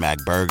Big Mac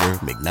Burger,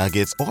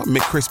 McNuggets, or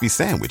McCrispy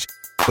Sandwich.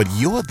 But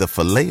you're the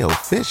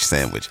Filet-O-Fish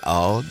Sandwich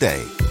all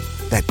day.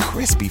 That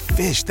crispy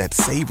fish, that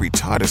savory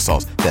tartar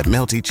sauce, that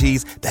melty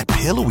cheese, that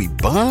pillowy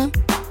bun.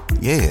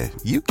 Yeah,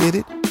 you get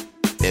it.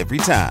 Every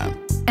time.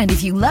 And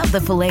if you love the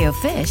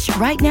Filet-O-Fish,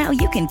 right now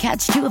you can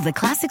catch 2 of the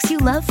classics you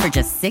love for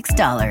just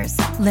 $6.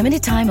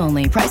 Limited time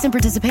only. Price and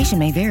participation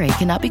may vary.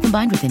 Cannot be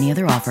combined with any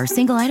other offer.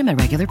 Single item at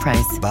regular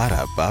price.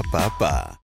 Ba-da-ba-ba-ba.